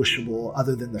indistinguishable,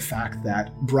 other than the fact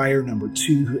that Briar number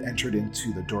 2, who entered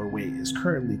into the doorway, is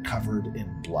currently covered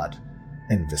in blood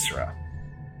and viscera.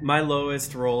 My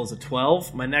lowest roll is a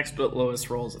 12. My next lowest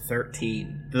roll is a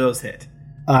 13. Do those hit?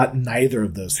 Neither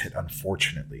of those hit,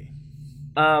 unfortunately.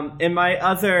 And my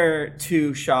other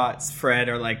 2 shots, Fred,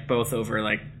 are both over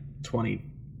 20.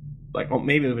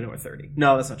 Maybe a little bit over 30.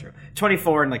 No, that's not true.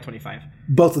 24 and 25.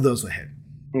 Both of those will hit.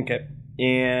 Okay.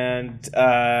 And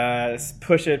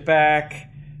push it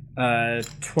back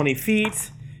 20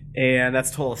 feet, and that's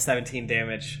a total of 17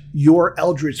 damage. Your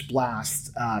Eldritch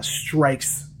Blast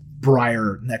strikes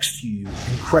Briar next to you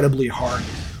incredibly hard,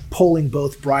 pulling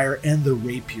both Briar and the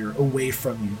rapier away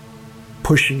from you,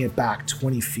 pushing it back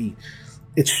 20 feet.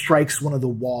 It strikes one of the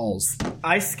walls.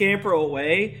 I scamper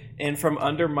away, and from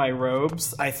under my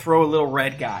robes, I throw a little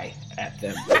red guy at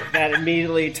them. That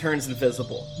immediately turns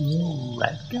invisible.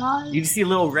 Red guy? You just see a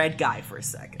little red guy for a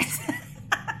second.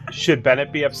 Should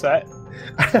Bennett be upset?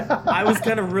 I was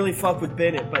gonna really fuck with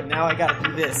Bennett, but now I gotta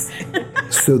do this.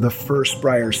 So the first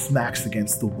Briar smacks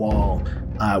against the wall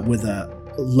with a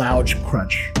loud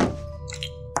crunch.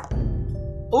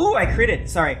 Ooh, I critted.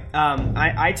 Sorry.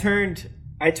 I turned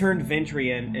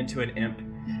Ventrian into an imp,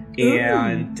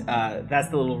 and that's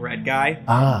the little red guy.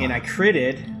 And I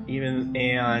critted,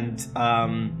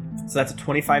 so that's a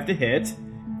 25 to hit.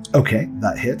 Okay,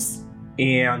 that hits.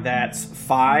 And that's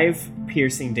 5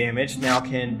 piercing damage. Now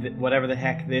can whatever the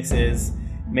heck this is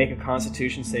make a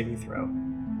Constitution saving throw?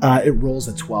 It rolls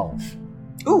a 12.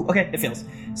 Ooh, okay, it fails.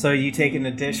 So you take an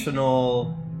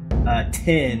additional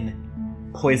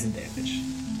 10 poison damage.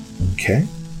 Okay.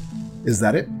 Is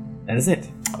that it? That is it.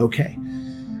 Okay.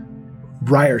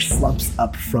 Briar slumps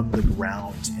up from the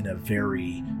ground in a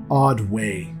very odd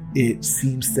way. It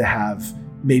seems to have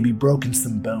maybe broken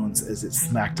some bones as it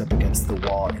smacked up against the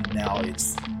wall, and now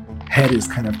its head is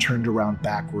kind of turned around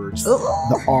backwards.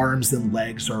 The arms and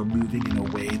legs are moving in a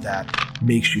way that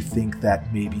makes you think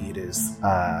that maybe it is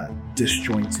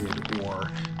disjointed, or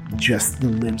just the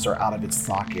limbs are out of its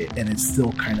socket, and it's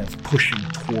still kind of pushing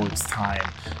towards time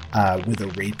with a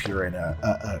rapier and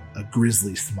a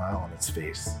grisly smile on its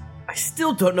face. I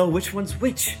still don't know which one's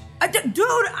which.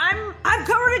 Dude, I'm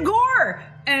covered in gore.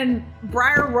 And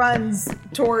Briar runs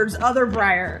towards other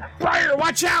Briar. Briar,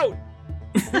 watch out!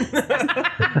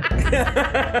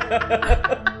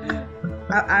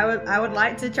 I would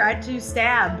like to try to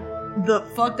stab the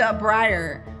fucked up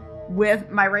Briar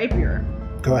with my rapier.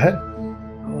 Go ahead.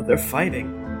 Oh, they're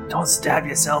fighting. Don't stab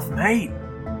yourself, mate.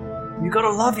 You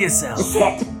gotta love yourself.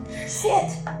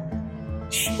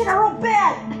 Shit, I rolled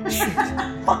bad. Shit.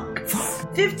 Fuck.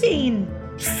 15.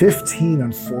 15,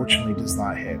 unfortunately, does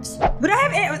not hit. Would I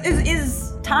have...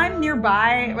 Is time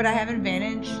nearby? Would I have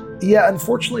advantage? Yeah,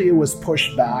 unfortunately, it was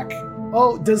pushed back.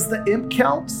 Oh, does the imp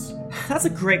count? That's a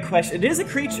great question. It is a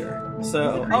creature.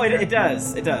 So... Oh, it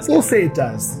does. It does. We'll say it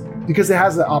does. Because it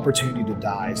has the opportunity to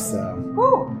die, so...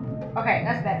 Woo! Okay,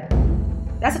 that's better.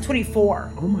 That's a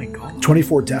 24. Oh my god.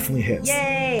 24 definitely hits.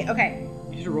 Yay! Okay.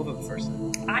 You should roll that first.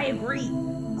 I agree.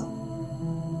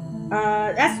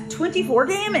 That's 24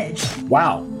 damage.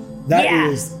 Wow. That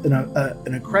is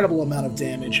an incredible amount of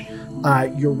damage.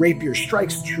 Your rapier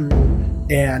strikes true,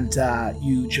 and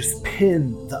you just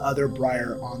pin the other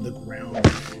Briar on the ground.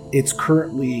 It's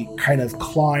currently kind of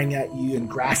clawing at you and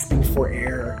grasping for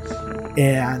air,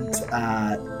 and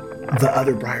the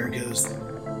other Briar goes,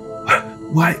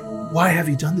 Why have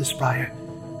you done this, Briar?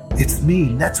 It's me,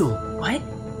 Nettle.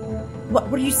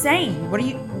 What are you saying?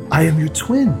 I am your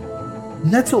twin,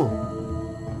 Nettle.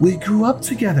 We grew up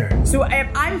together. So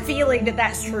I'm feeling that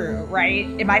that's true, right?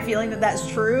 Am I feeling that that's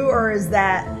true, or is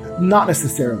that... Not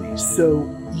necessarily. So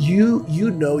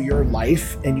you know your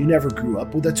life, and you never grew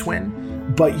up with a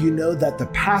twin, but you know that the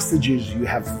passages you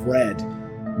have read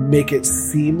make it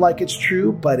seem like it's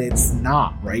true, but it's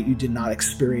not, right? You did not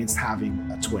experience having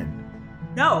a twin.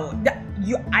 No,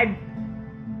 you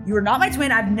are not my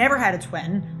twin. I've never had a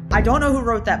twin. I don't know who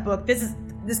wrote that book. This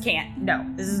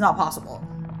is not possible.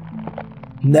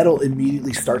 Nettle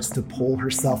immediately starts to pull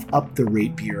herself up the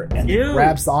rapier and then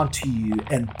grabs onto you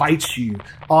and bites you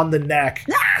on the neck.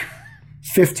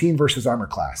 15 versus armor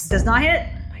class. Does not hit.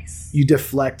 You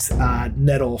deflect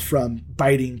Nettle from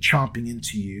biting, chomping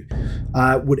into you.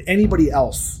 Would anybody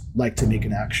else like to make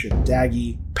an action?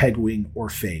 Daggy, Pegwing, or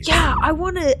Phase? Yeah, I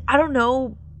want to, I don't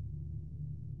know,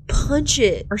 punch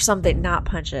it or something. Not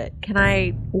punch it. Can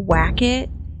I whack it?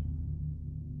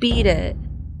 Beat it?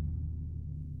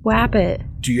 Whap it?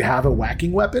 Do you have a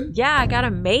whacking weapon? Yeah, I got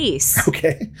a mace.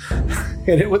 Okay.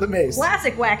 Hit it with a mace.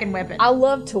 Classic whacking weapon. I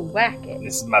love to whack it.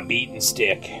 This is my beating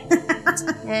stick.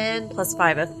 10 plus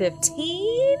 5, a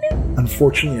 15?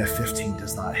 Unfortunately, a 15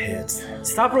 does not hit.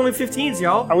 Stop rolling 15s,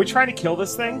 y'all. Are we trying to kill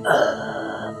this thing?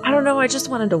 I don't know, I just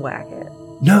wanted to whack it.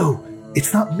 No,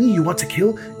 it's not me you want to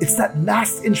kill. It's that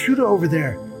masked intruder over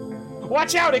there.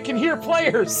 Watch out, it can hear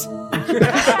players.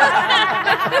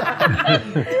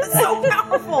 It's so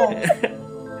powerful.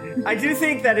 I do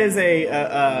think that is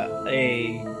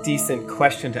a decent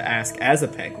question to ask as a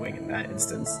Pegwing in that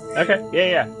instance. Okay,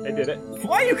 yeah, I did it.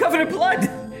 Why are you covered in blood?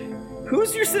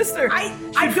 Who's your sister?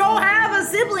 I don't have a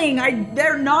sibling.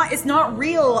 It's not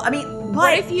real. I mean, but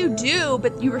what if you do,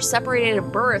 but you were separated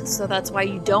at birth, so that's why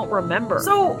you don't remember?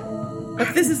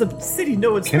 But this is a city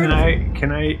no one's heard of.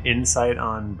 Can I insight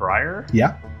on Briar?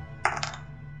 Yeah.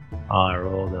 I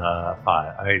rolled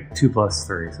 5. 2 plus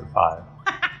 3, so 5.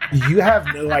 You have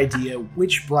no idea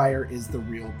which Briar is the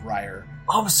real Briar.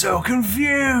 I'm so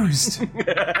confused.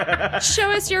 Show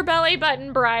us your belly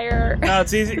button, Briar. No,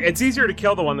 it's easy. It's easier to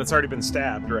kill the one that's already been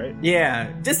stabbed, right?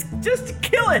 Yeah, just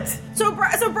kill it. So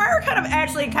Briar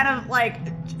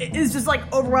is just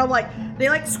like overwhelmed. Like they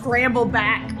like scramble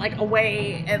back like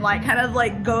away and like kind of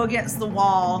like go against the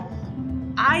wall.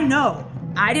 I know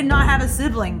I did not have a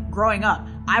sibling growing up.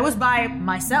 I was by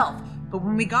myself. But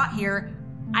when we got here,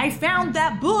 I found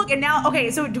that book, and now, okay,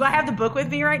 so do I have the book with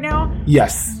me right now?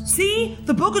 Yes. See?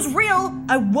 The book is real.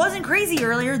 I wasn't crazy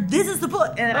earlier. This is the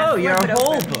book. And your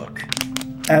whole book.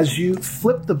 As you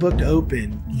flip the book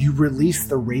open, you release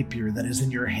the rapier that is in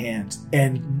your hand,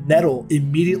 and Nettle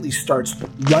immediately starts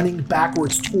running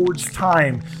backwards towards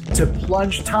Time to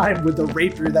plunge Time with the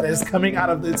rapier that is coming out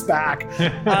of its back.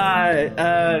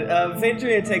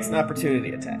 Vandria takes an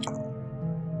opportunity attack.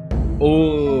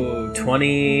 Oh,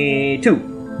 22.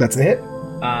 That's a hit.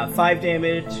 5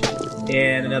 damage,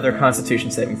 and another Constitution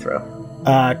saving throw.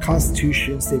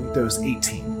 Constitution saving throw is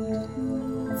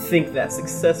 18. I think that's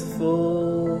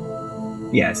successful.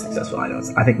 Yeah, it's successful.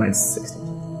 I think mine's 16.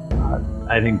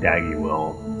 I think Daggy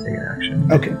will take an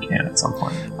action. Okay. If he can at some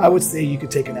point. I would say you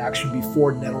could take an action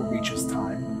before Nettle reaches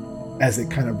Time, as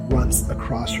it kind of runs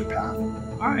across your path.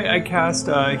 Alright, I cast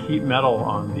Heat Metal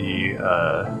on the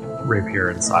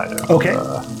rapier inside of. Okay.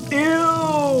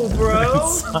 Ew, bro.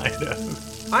 Inside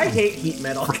of. I hate heat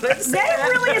metal. That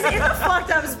really is. It's a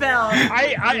fucked up spell.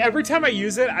 I every time I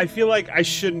use it, I feel like I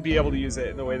shouldn't be able to use it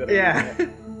in the way that I use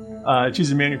it.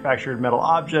 Choose a manufactured metal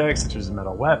object, such as a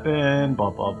metal weapon,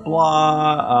 blah, blah,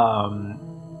 blah.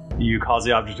 You cause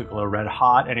the object to glow red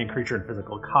hot. Any creature in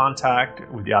physical contact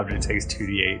with the object takes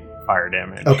 2d8 fire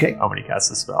damage. Okay. When you cast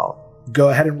the spell. Go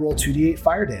ahead and roll 2d8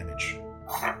 fire damage.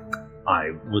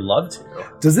 I would love to.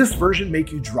 Does this version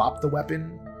make you drop the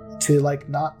weapon to, like,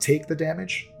 not take the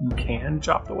damage? You can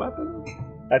drop the weapon.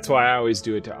 That's why I always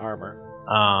do it to armor.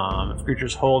 If the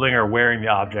creature's holding or wearing the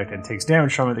object and takes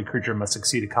damage from it, the creature must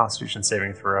succeed a Constitution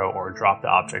saving throw or drop the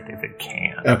object if it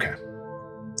can. Okay.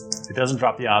 If it doesn't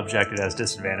drop the object, it has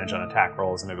disadvantage on attack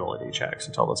rolls and ability checks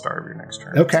until the start of your next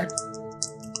turn. Okay.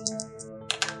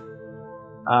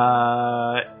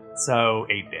 So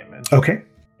 8 damage. Okay.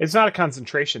 It's not a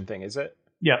concentration thing, is it?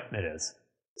 Yep, it is.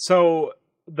 So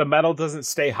the metal doesn't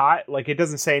stay hot? Like, it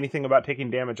doesn't say anything about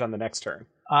taking damage on the next turn?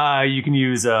 You can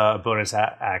use a bonus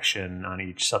action on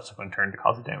each subsequent turn to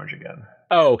cause the damage again.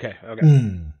 Oh, okay.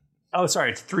 Oh,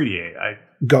 sorry, it's 3d8.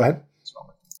 Go ahead.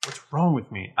 What's wrong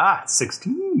with me?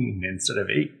 16 instead of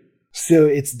 8. So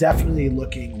it's definitely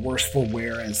looking worse for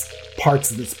wear as parts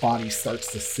of its body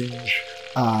starts to singe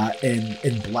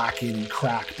and blacken and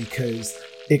crack because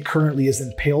it currently is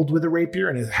impaled with a rapier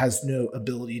and it has no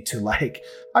ability to, like,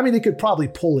 I mean, it could probably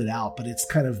pull it out, but it's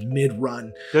kind of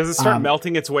mid-run. Does it start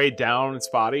melting its way down its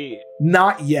body?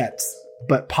 Not yet,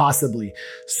 but possibly.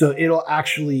 So it'll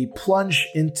actually plunge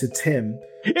into Tim.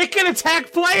 It can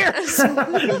attack players! Oh,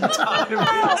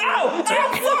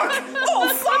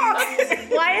 fuck!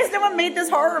 Why Why has no one made this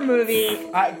horror movie?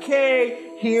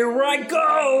 Okay, here I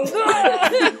go.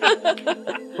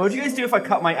 What would you guys do if I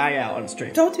cut my eye out on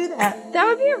stream? Don't do that. That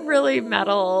would be really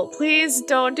metal. Please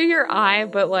don't do your eye,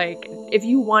 but like, if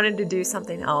you wanted to do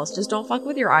something else, just don't fuck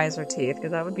with your eyes or teeth,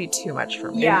 because that would be too much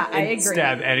for me. Yeah, I And agree.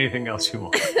 stab anything else you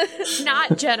want.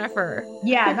 Not Jennifer.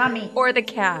 Yeah, not me. Or the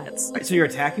cats. Wait, so you're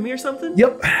attacking me or something?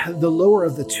 Yep. The lower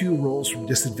of the two rolls from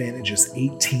disadvantage is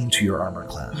 18 to your armor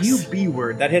class. You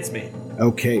B-word, that hits me.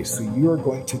 Okay, so you are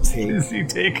going to take... Does he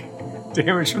take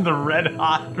damage from the red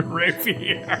hot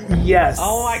rapier? Yes.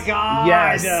 Oh my god.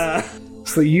 Yes.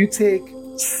 So you take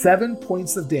 7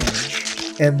 points of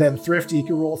damage, and then Thrifty, you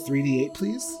can roll 3d8,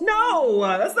 please. No,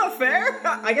 that's not fair.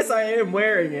 I guess I am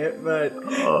wearing it, but...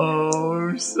 Oh,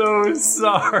 I'm so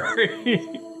sorry.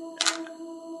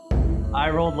 I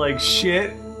rolled like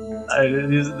shit.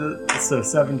 So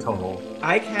 7 total.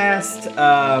 I cast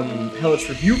Hellish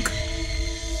Rebuke.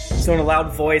 So in a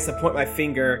loud voice, I point my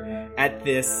finger at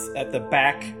the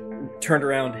back, turned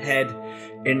around head,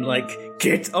 and like,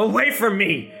 get away from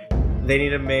me! They need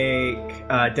to make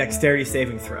a dexterity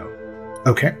saving throw.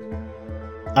 Okay.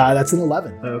 That's an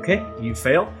 11. Okay, you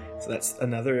fail. So that's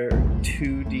another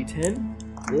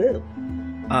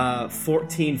 2d10.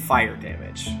 14 fire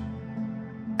damage.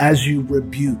 As you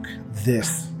rebuke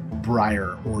this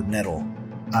briar or nettle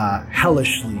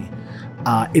hellishly,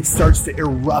 it starts to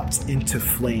erupt into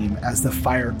flame as the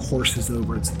fire courses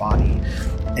over its body,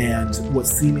 and what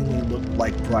seemingly looked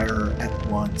like briar at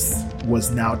once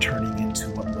was now turning into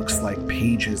what looks like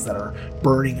pages that are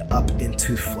burning up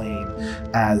into flame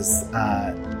as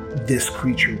this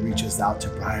creature reaches out to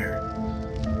Briar.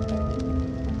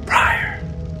 Briar,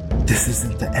 this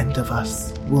isn't the end of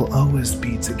us. We'll always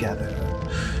be together.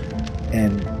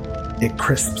 And it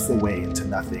crisps away into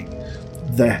nothing.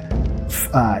 The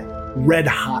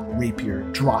red-hot rapier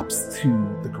drops to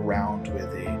the ground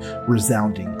with a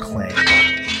resounding clang.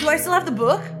 Do I still have the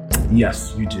book?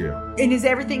 Yes, you do. And is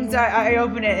everything, I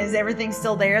open it, is everything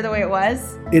still there the way it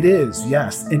was? It is,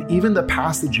 yes. And even the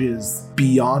passages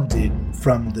beyond it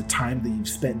from the time that you've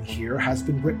spent here has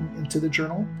been written into the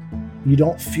journal. You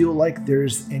don't feel like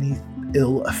there's any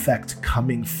ill effect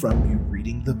coming from you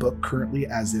reading the book currently,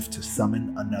 as if to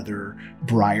summon another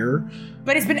Briar.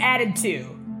 But it's been added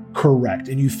to. Correct.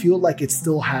 And you feel like it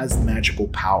still has magical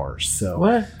powers.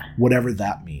 So whatever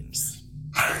that means.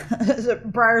 So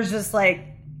Briar's just like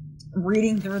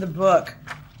reading through the book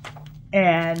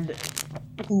and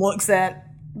looks at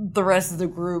the rest of the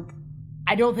group.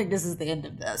 I don't think this is the end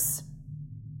of this.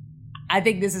 I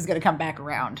think this is going to come back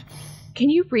around. Can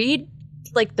you read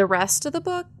like the rest of the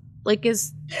book? Like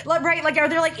are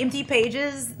there like empty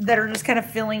pages that are just kind of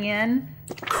filling in?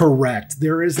 Correct.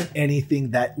 There isn't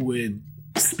anything that would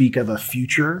speak of a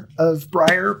future of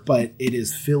Briar, but it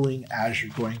is filling as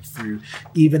you're going through.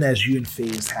 Even as you and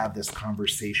FaZe have this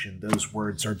conversation, those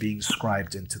words are being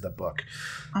scribed into the book.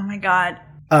 Oh my god.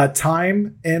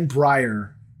 Time and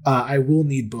Briar, I will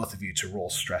need both of you to roll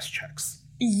stress checks.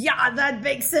 Yeah, that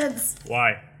makes sense.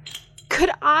 Why?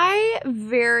 Could I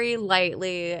very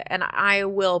lightly, and I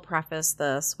will preface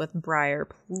this with Briar,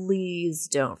 please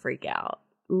don't freak out,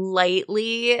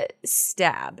 lightly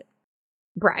stab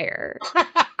Briar.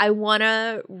 I want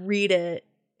to read it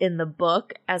in the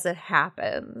book as it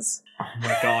happens. Oh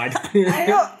my god. I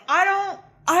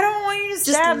don't want you to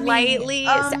stab Just me. lightly.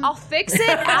 I'll fix it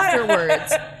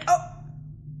afterwards.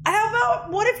 How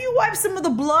about, what if you wipe some of the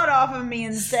blood off of me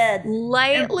instead?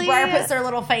 Lightly. And Briar puts their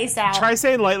little face out. Try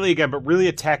saying lightly again, but really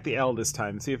attack the L this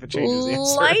time. See if it changes the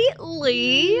answer.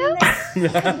 Lightly.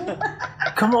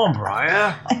 Come on,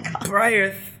 Briar.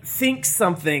 Briar, think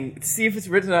something. See if it's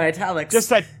written in italics.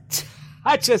 Just a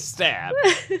touch of stab.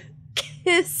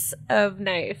 Kiss of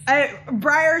knife.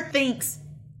 Briar thinks,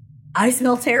 I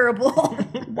smell terrible.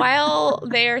 While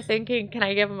they are thinking, can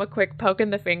I give him a quick poke in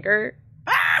the finger?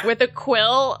 With a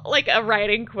quill, like a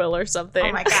writing quill or something.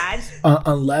 Oh my god.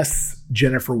 Unless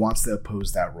Jennifer wants to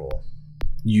oppose that roll,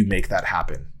 you make that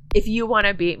happen. If you want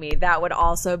to beat me, that would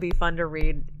also be fun to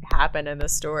read happen in the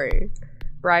story.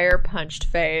 Briar punched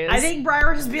FaZe. I think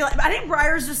Briar's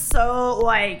just so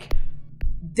like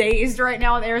dazed right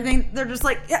now with everything. They're just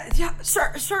like, yeah,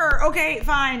 sure, okay,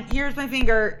 fine. Here's my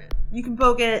finger. You can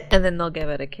poke it. And then they'll give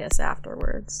it a kiss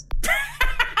afterwards.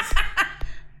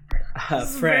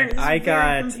 Frank, I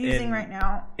got right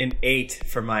now. an 8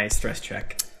 for my stress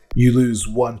check. You lose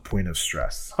 1 point of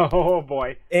stress. Oh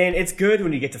boy. And it's good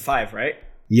when you get to 5, right?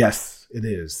 Yes, it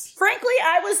is. Frankly,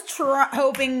 I was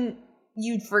hoping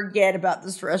you'd forget about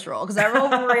the stress roll because I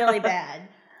rolled really bad.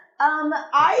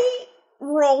 I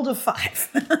rolled a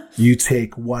 5. You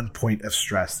take 1 point of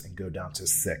stress and go down to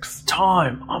 6.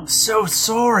 Time, I'm so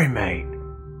sorry, mate.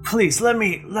 Please, let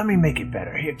me make it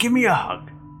better. Here, give me a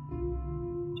hug.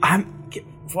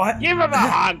 What? Give him a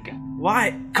hug!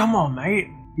 Why? Come on, mate.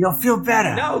 You'll feel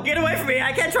better. No, get away from me.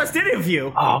 I can't trust any of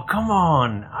you. Oh, come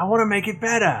on. I want to make it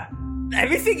better.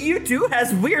 Everything you do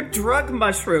has weird drug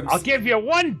mushrooms. I'll give you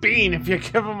 1 bean if you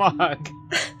give him a hug.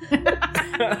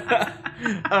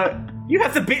 You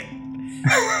have the bean.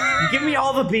 You give me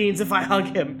all the beans if I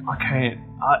hug him. I can't.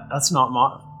 That's not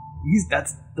my...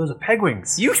 Those are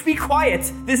Pegwings. You should be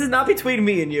quiet. This is not between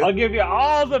me and you. I'll give you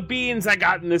all the beans I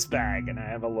got in this bag, and I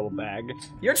have a little bag.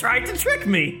 You're trying to trick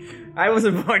me. I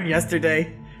wasn't born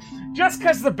yesterday. Just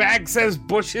because the bag says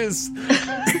bushes.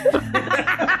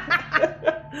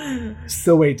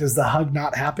 So wait, does the hug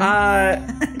not happen? I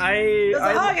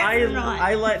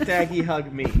let Daggy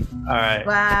hug me. All right.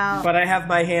 Wow. But I have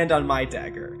my hand on my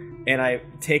dagger, and I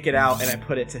take it out and I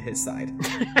put it to his side.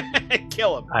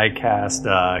 Kill him. I cast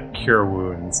Cure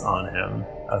Wounds on him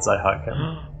as I hug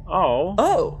him. Oh,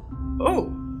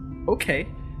 okay.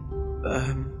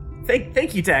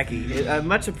 Thank you, Daggy.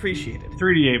 Much appreciated.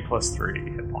 3d8 plus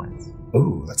 3 hit points.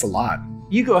 Ooh, that's a lot.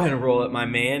 You go ahead and roll it, my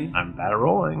man. I'm bad at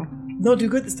rolling. No, do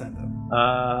good this time,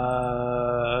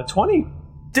 though. 20.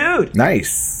 Dude!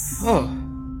 Nice. Oh.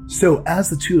 So as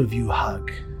the two of you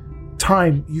hug,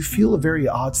 Time, you feel a very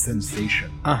odd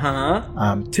sensation.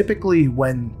 Typically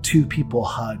when two people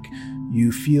hug,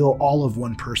 you feel all of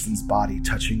one person's body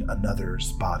touching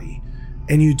another's body.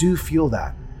 And you do feel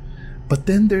that. But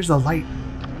then there's a light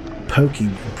poking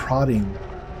and prodding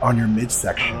on your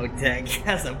midsection. Oh, Dag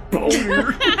has a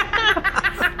boner.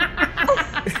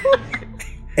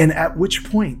 And at which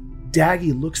point,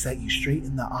 Daggy looks at you straight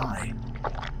in the eye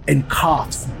and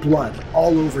coughs blood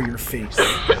all over your face.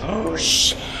 Oh,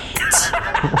 shit.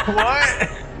 What?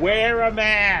 Wear a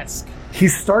mask. He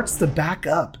starts to back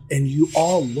up, and you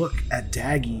all look at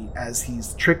Daggy as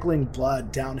he's trickling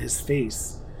blood down his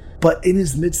face. But in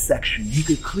his midsection, you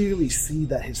could clearly see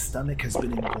that his stomach has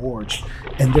been engorged,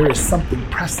 and there is something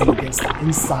pressing against the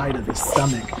inside of his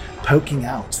stomach, poking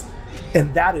out.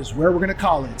 And that is where we're going to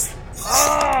call it.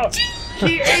 Oh!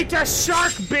 He ate a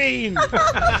shark bean! How much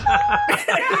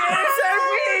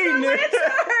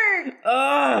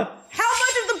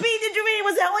of the bean did you eat?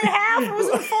 Was it only half or was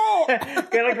it full?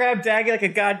 Gonna grab Daggy like a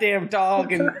goddamn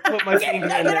dog and put my finger in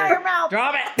there. Get out of your mouth.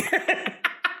 Drop it!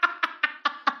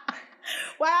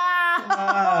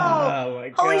 Wow! Oh my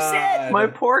god. Holy shit! My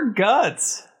poor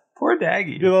guts. Poor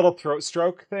Daggy. Do a little throat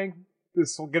stroke thing.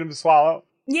 This will get him to swallow.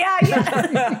 Yeah.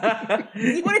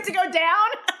 You want it to go down?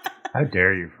 How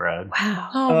dare you, Fred? Wow.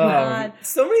 Oh, God.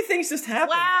 So many things just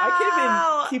happened. Wow. I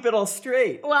can't even keep it all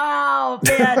straight. Wow,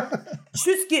 man.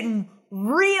 Just getting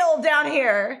real down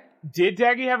here. Did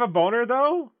Daggy have a boner,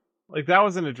 though? Like, that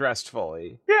wasn't addressed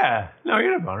fully. Yeah. No,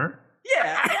 you had a boner.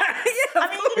 Yeah. I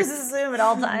mean, you just assume at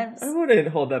all times. I wouldn't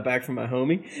hold that back from my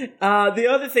homie. The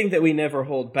other thing that we never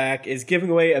hold back is giving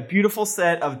away a beautiful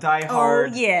set of Die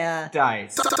Hard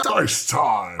dice. Dice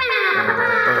time!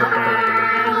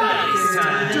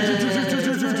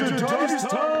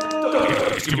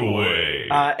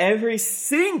 Every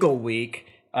single week,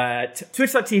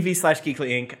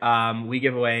 twitch.tv/Geekly Inc., we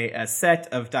give away a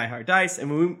set of Die Hard dice. And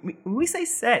when we say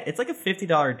set, it's like a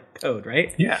 $50 code,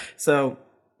 right? Yeah. So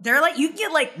they're like, you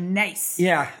get like nice.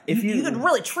 yeah, if you could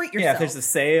really treat yourself. Yeah, if there's a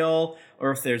sale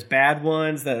or if there's bad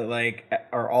ones that like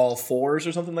are all 4s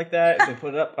or something like that, if they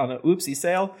put it up on an oopsie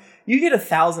sale, you get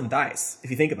 1,000 dice if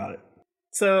you think about it.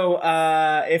 So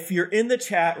if you're in the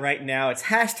chat right now, it's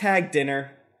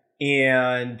 #dinner.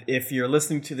 And if you're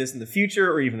listening to this in the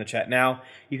future or even the chat now,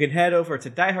 you can head over to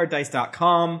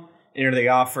dieharddice.com, enter the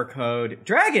offer code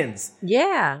DRAGONS.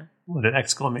 Yeah. With an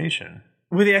exclamation.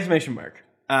 With the exclamation mark.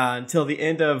 Until the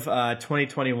end of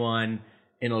 2021.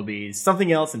 It'll be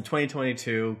something else in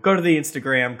 2022. Go to the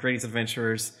Instagram, Grady's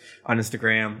Adventurers on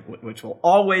Instagram, which will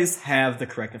always have the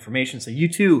correct information. So you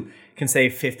too can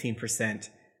save 15%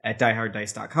 at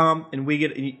dieharddice.com. And we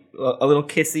get a little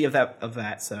kissy of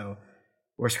that. So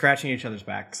we're scratching each other's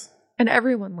backs. And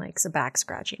everyone likes a back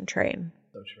scratching train.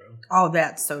 So true. Oh,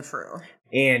 that's so true.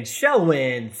 And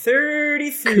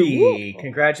Shelwyn33. Cool.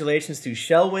 Congratulations to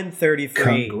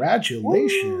Shelwyn33.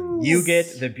 Congratulations. You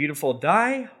get the beautiful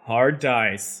Die Hard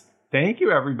dice. Thank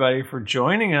you, everybody, for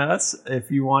joining us.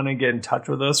 If you want to get in touch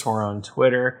with us, we're on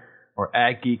Twitter. We're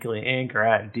at Geekly Inc. or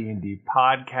at D&D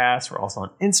Podcast. We're also on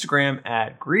Instagram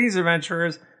at Grease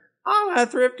Adventurers. I'm a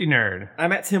Thrifty Nerd.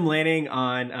 I'm at Tim Lanning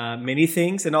on many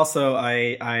things, and also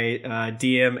I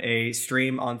DM a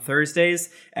stream on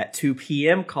Thursdays at 2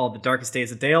 p.m. called The Darkest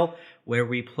Days of Dale, where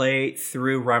we play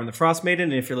through Rime of the Frostmaiden.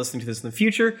 And if you're listening to this in the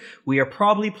future, we are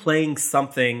probably playing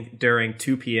something during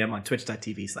 2 p.m. on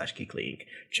twitch.tv/Geekly Inc.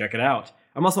 Check it out.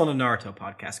 I'm also on a Naruto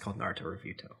podcast called Naruto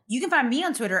Revuto. You can find me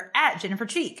on Twitter at Jennifer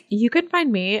Cheek. You can find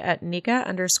me at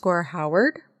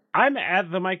Nika_Howard. I'm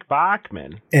at the Mike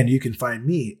Bachman. And you can find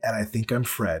me at I Think I'm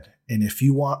Fred. And if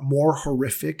you want more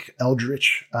horrific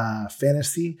Eldritch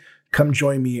fantasy, come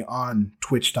join me on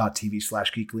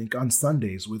twitch.tv/geeklink on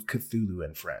Sundays with Cthulhu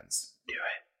and Friends. Do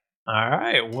it. All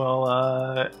right. Well,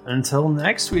 until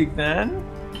next week then,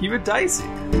 keep it dicey.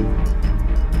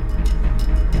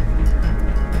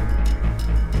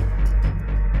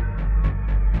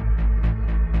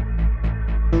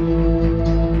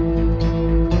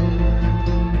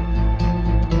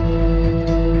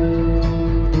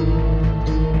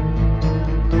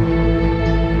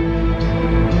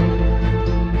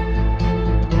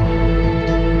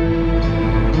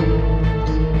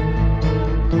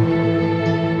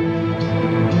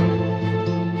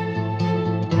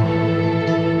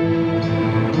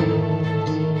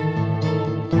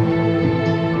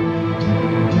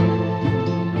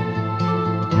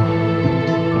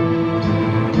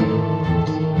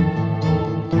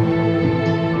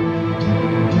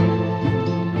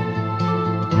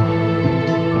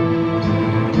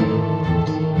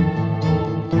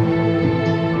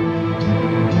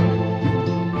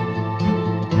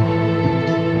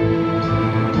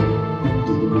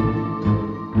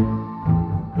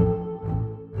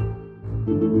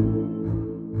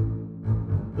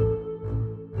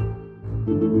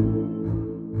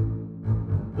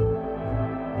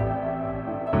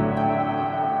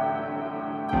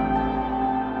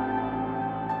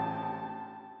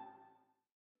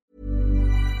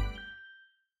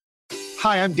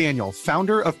 Hi, I'm Daniel,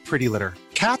 founder of Pretty Litter.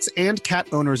 Cats and cat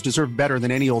owners deserve better than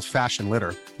any old-fashioned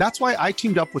litter. That's why I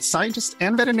teamed up with scientists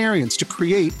and veterinarians to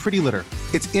create Pretty Litter.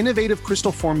 Its innovative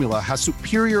crystal formula has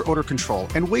superior odor control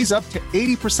and weighs up to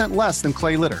 80% less than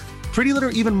clay litter. Pretty Litter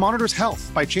even monitors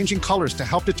health by changing colors to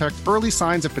help detect early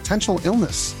signs of potential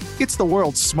illness. It's the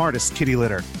world's smartest kitty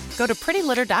litter. Go to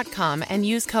prettylitter.com and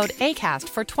use code ACAST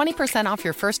for 20% off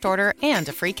your first order and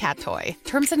a free cat toy.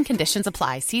 Terms and conditions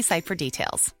apply. See site for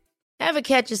details. Ever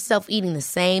catch yourself eating the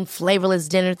same flavorless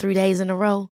dinner 3 days in a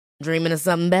row? Dreaming of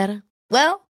something better?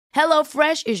 Well,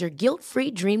 HelloFresh is your guilt-free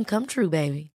dream come true,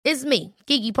 baby. It's me,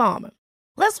 Keke Palmer.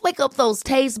 Let's wake up those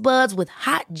taste buds with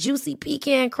hot, juicy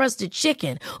pecan-crusted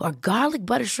chicken or garlic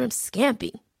butter shrimp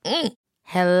scampi.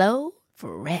 Hello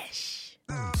Fresh.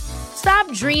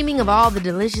 Stop dreaming of all the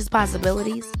delicious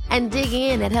possibilities and dig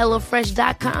in at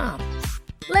HelloFresh.com.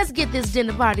 Let's get this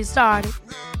dinner party started.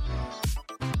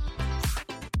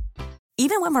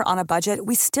 Even when we're on a budget,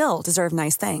 we still deserve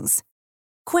nice things.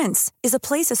 Quince is a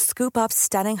place to scoop up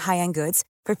stunning high-end goods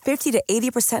for 50 to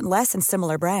 80% less than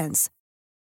similar brands.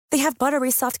 They have buttery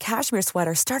soft cashmere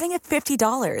sweaters starting at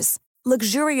 $50,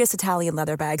 luxurious Italian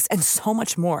leather bags, and so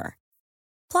much more.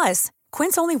 Plus,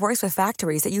 Quince only works with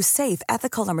factories that use safe,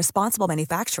 ethical, and responsible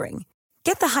manufacturing.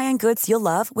 Get the high-end goods you'll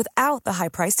love without the high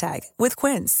price tag with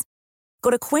Quince.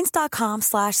 Go to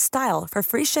quince.com/style for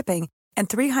free shipping and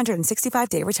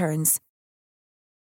 365-day returns.